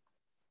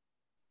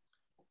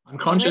 I'm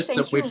conscious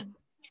that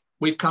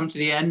we've come to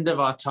the end of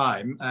our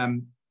time,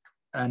 and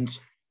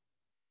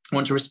I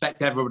want to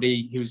respect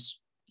everybody who's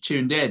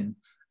tuned in.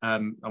 I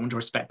want to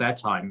respect their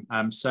time.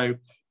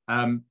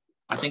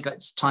 I think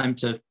it's time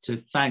to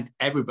thank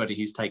everybody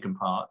who's taken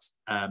part,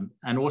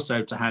 and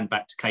also to hand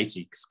back to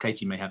Katie, because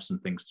Katie may have some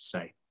things to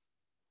say.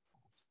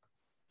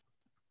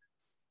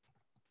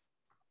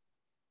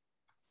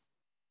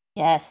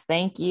 Yes,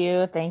 thank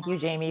you. Thank you,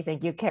 Jamie.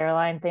 Thank you,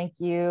 Caroline.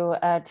 Thank you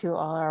to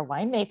all our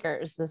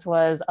winemakers. This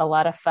was a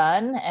lot of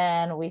fun,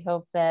 and we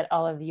hope that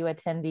all of you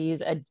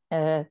attendees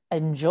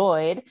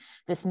enjoyed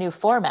this new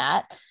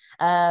format.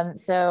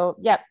 So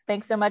yeah,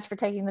 thanks so much for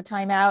taking the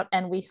time out,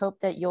 and we hope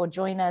that you'll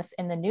join us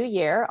in the new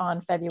year on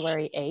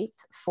February 8th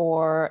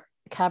for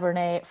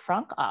Cabernet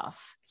Franc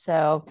off.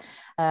 So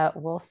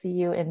we'll see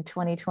you in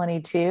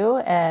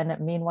 2022, and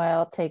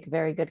meanwhile, take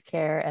very good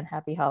care and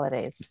happy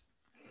holidays.